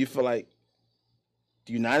 And you feel like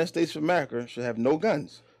the United States of America should have no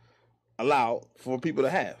guns allowed for people to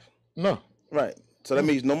have. No. Right. So that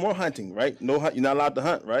means no more hunting, right? No hunt. You're not allowed to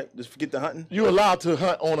hunt, right? Just forget the hunting. You're allowed to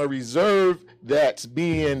hunt on a reserve that's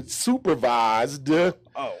being supervised. Oh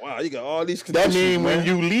wow, you got all these conditions. That means when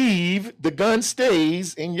you leave, the gun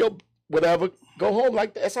stays in your whatever. Go home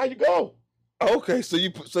like that. That's how you go. Okay, so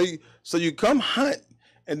you come hunt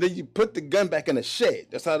and then you put the gun back in the shed.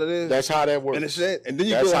 That's how that is. That's how that works. In the shed, and then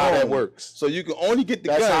you go home. That's how that works. So you can only get the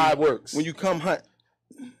gun. That's how it works when you come hunt.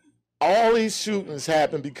 All these shootings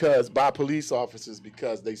happened by police officers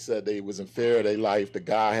because they said they was in fear of their life. The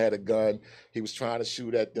guy had a gun. He was trying to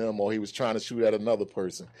shoot at them or he was trying to shoot at another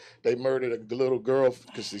person. They murdered a little girl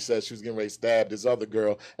because she said she was getting ready to stab this other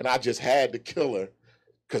girl, and I just had to kill her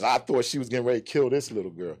because I thought she was getting ready to kill this little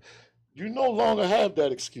girl. You no longer have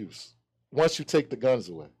that excuse once you take the guns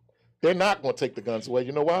away. They're not going to take the guns away.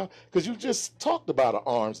 You know why? Because you just talked about an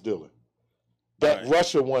arms dealer that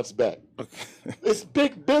Russia wants back. Okay. It's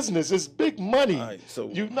big business. It's big money. Right, so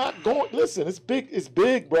you're not going. Listen, it's big. It's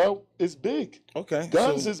big, bro. It's big. Okay.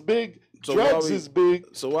 Guns is big. Drugs is big.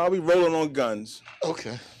 So while we rolling on guns,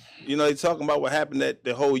 okay. You know, they're talking about what happened at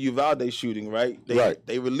the whole Uvalde shooting, right?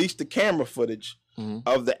 They released the camera footage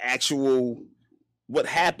of the actual what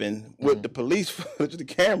happened with the police footage, the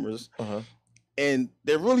cameras, and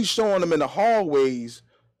they're really showing them in the hallways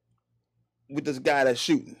with this guy that's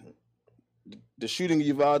shooting. The shooting of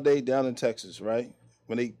Uvalde down in Texas, right?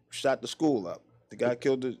 When they shot the school up, the guy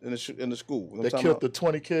killed in the school. They killed the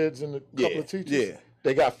 20 kids and a couple of teachers. Yeah,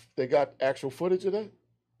 they got actual footage of that.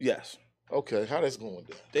 Yes. Okay, how that's going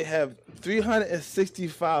down? They have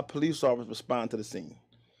 365 police officers respond to the scene.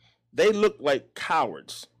 They look like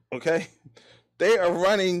cowards, okay? They are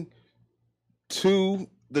running to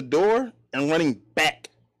the door and running back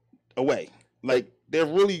away. Like, they're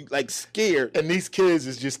really, like, scared. And these kids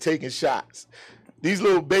is just taking shots. These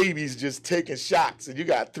little babies just taking shots, and you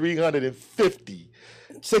got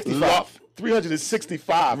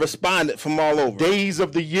 365 responded from all over. Days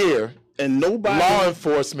of the year, and nobody, law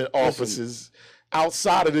enforcement officers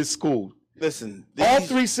outside of this school. Listen, all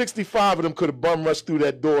 365 of them could have bum rushed through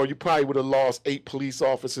that door. You probably would have lost 8 police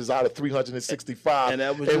officers out of 365,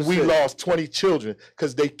 and we lost 20 children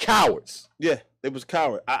because they cowards. Yeah, they was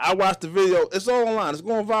coward. I watched the video. It's all online. It's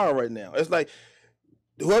going viral right now. It's like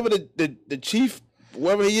whoever the chief,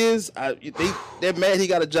 whoever he is, they're mad he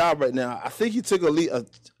got a job right now. I think he took a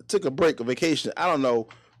break, a vacation. I don't know,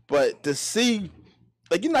 but to see.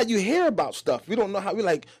 Like, you hear about stuff. We don't know how. We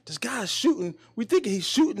like, this guy's shooting. We thinking he's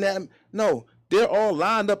shooting at him. No, they're all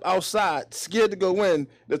lined up outside, scared to go in.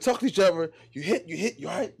 They talk to each other. You hit,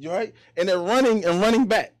 you're right. And they're running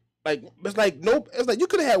back. Like, it's like, nope. It's like you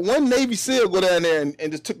could have had one Navy SEAL go down there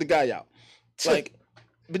and just took the guy out. Like,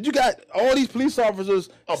 but you got all these police officers.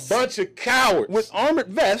 A bunch of cowards. With armored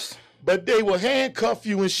vests. But they will handcuff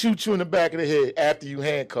you and shoot you in the back of the head after you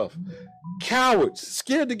handcuff. Cowards.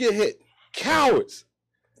 Scared to get hit. Cowards.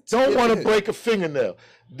 Don't want to break a fingernail.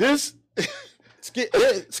 This scared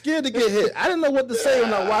to get hit. I didn't know what to say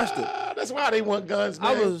when I watched it. That's why they want guns,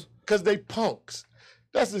 man. Because they punks.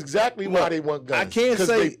 That's exactly why they want guns. I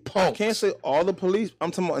can't say all the police.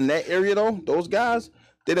 I'm talking about in that area though. Those guys,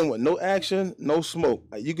 they didn't want no action, no smoke.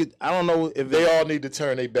 Like I don't know if they all need to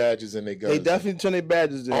turn their badges and their guns. They definitely turn their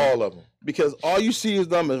badges in. All of them. Because all you see is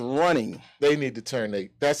them is running. They need to turn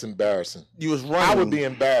that's embarrassing. You was running. I would be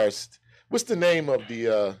embarrassed. What's the name of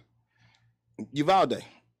the Uvalde?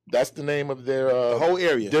 That's the name of their the whole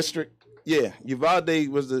area district. Yeah, Uvalde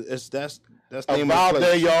was that's the name Uvalde, of the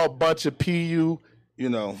place. Y'all bunch of PU. You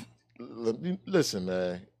know, listen,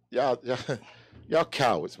 man, y'all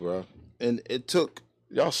cowards, bro. And it took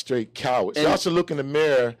y'all straight cowards. Y'all should look in the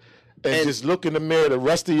mirror and just look in the mirror the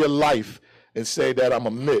rest of your life and say that I'm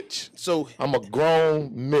a Mitch. So I'm a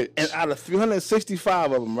grown Mitch. And out of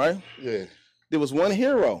 365 of them, right? Yeah. There was one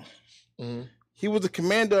hero. Mm-hmm. He was the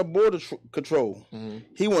commander of border control. Mm-hmm.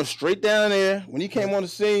 He went straight down there. When he came on the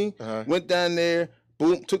scene, went down there,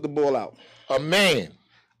 boom, took the ball out. A man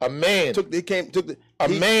finally came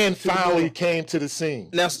to the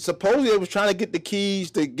scene. Now, supposedly they was trying to get the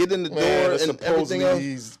keys to get in the door and everything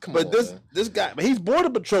else. This guy, he's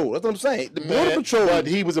border patrol. That's what I'm saying. The border patrol. But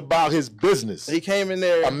he was about his business. He came in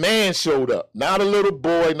there. A man showed up. Not a little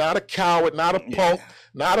boy, not a coward, not a punk,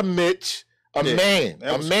 not a Mitch. A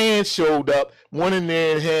man showed up, went in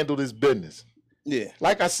there and handled his business. Yeah.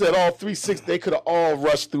 Like I said, all 360, they could have all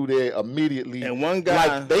rushed through there immediately. And one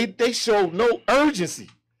guy. Like they showed no urgency.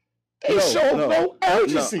 They showed no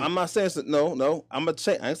urgency. No, I'm not saying that. No. I'm going to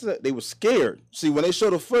say, I said they were scared. See, when they show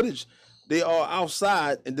the footage, they are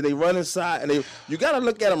outside and then they run inside and you got to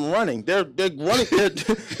look at them running. They're running.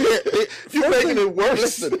 You're making it worse.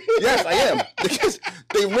 Listen, yes, I am. Because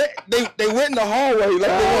they went in the hallway like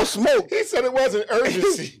they want smoke. He said it wasn't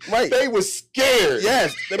urgency. Right. They were scared.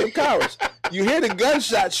 Yes, they were cowards. You hear the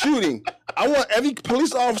gunshot shooting. I want every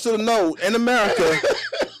police officer to know in America,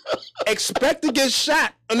 expect to get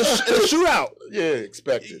shot in a shootout. Yeah,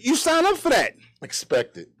 expect it. You sign up for that.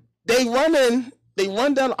 Expect it. They run in. They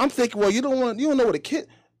run down. I'm thinking, well, you don't know what a kid.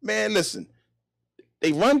 Man, listen.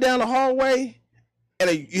 They run down the hallway, and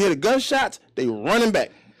you hear the gunshots. They running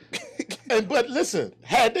back. But listen,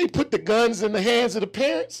 had they put the guns in the hands of the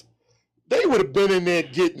parents, they would have been in there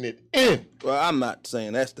getting it in. Well, I'm not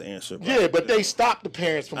saying that's the answer. Yeah, but they stopped the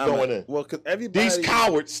parents from going in. Well, because everybody. These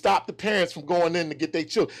cowards stopped the parents from going in to get their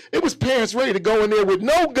children. It was parents ready to go in there with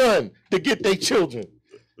no gun to get their children.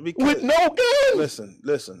 With no gun.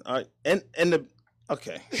 Listen. All right,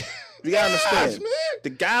 okay. You gotta understand. Man. The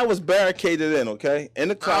guy was barricaded in, okay, in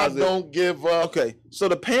the closet. I don't give up. Okay, so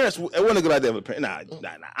the parents, it wasn't a good idea for the parents. Nah.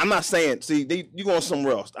 I'm not saying. See, you going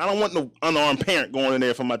somewhere else. I don't want no unarmed parent going in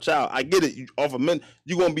there for my child. I get it. Off a minute,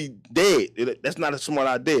 you gonna be dead. That's not a smart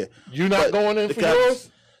idea. You not going in for yours?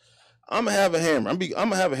 I'm gonna have a hammer. I'm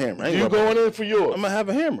gonna have a hammer. You going in for yours? I'm gonna have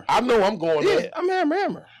a hammer. I know I'm going in. Yeah, I'm gonna have a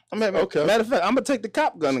hammer. Okay. Matter of fact, I'm gonna take the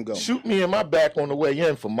cop gun and go. Shoot me in my back on the way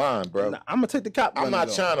in for mine, bro. Nah, I'm gonna take the cop gun. I'm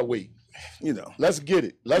not trying to wait. Let's get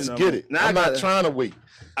it. Now I'm not trying to wait.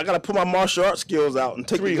 I gotta put my martial arts skills out and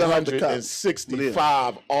take the gun out the cop.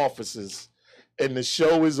 365 officers, and the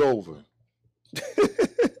show is over.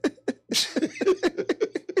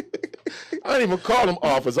 I don't even call them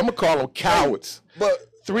officers. I'm gonna call them cowards. But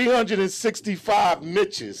 365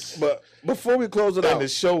 Mitches. But before we close it out, and the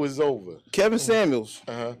show is over. Kevin Samuels,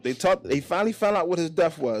 they finally found out what his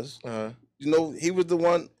death was. You know, he was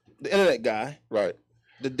the internet guy. Right.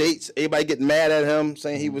 The dates, everybody getting mad at him,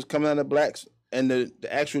 saying he was coming out of blacks, and the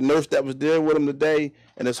actual nurse that was there with him today,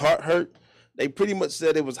 and his heart hurt. They pretty much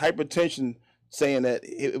said it was hypertension, saying that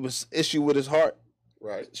it was issue with his heart,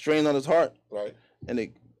 right, strain on his heart, right,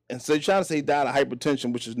 and so they're trying to say he died of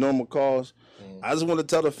hypertension, which is normal cause. I just want to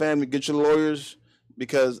tell the family, get your lawyers,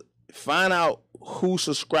 because find out who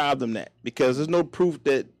subscribed him that, because there's no proof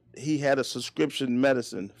that he had a subscription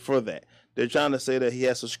medicine for that. They're trying to say that he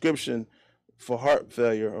had subscription for heart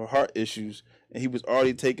failure or heart issues, and he was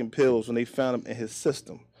already taking pills when they found him in his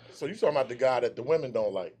system. So you talking about the guy that the women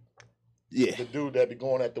don't like? Yeah. The dude that be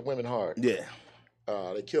going at the women hard? Yeah.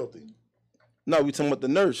 They killed him. No, we talking about the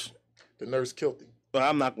nurse. The nurse killed him. Well,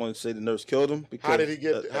 I'm not going to say the nurse killed him. Because, how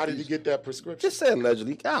did he get that prescription? Just say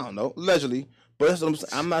allegedly. I don't know. Allegedly. But that's what I'm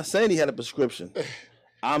saying. I'm not saying he had a prescription.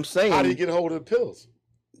 I'm saying. How did he get hold of the pills?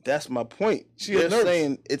 That's my point. They're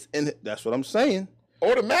saying it's in. That's what I'm saying.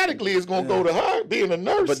 Automatically, it's going to go to her being a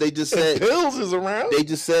nurse. But they just said pills is around. They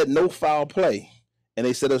just said no foul play, and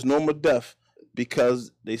they said it's normal death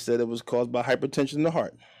because they said it was caused by hypertension in the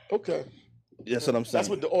heart. Okay, that's what I'm saying. That's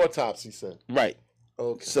what the autopsy said. Right.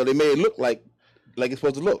 Okay. So they made it look like it's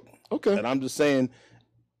supposed to look. Okay. And I'm just saying,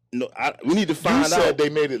 no, we need to find out. You said they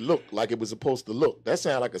made it look like it was supposed to look. That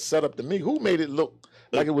sounded like a setup to me. Who made it look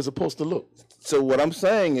like it was supposed to look? So what I'm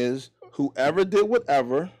saying is, whoever did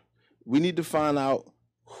whatever, we need to find out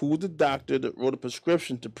who's the doctor that wrote a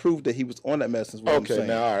prescription to prove that he was on that medicine. Okay,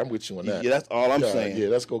 now all right, I'm with you on that. Yeah, that's all I'm saying. Yeah,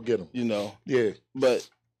 let's go get him. You know. Yeah. But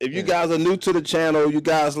if you guys are new to the channel, you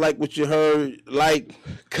guys like what you heard, like,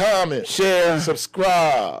 comment, share,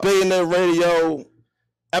 subscribe. Billionaire Radio,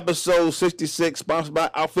 episode 66, sponsored by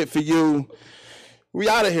Outfit for You. We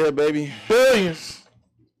out of here, baby. Billions.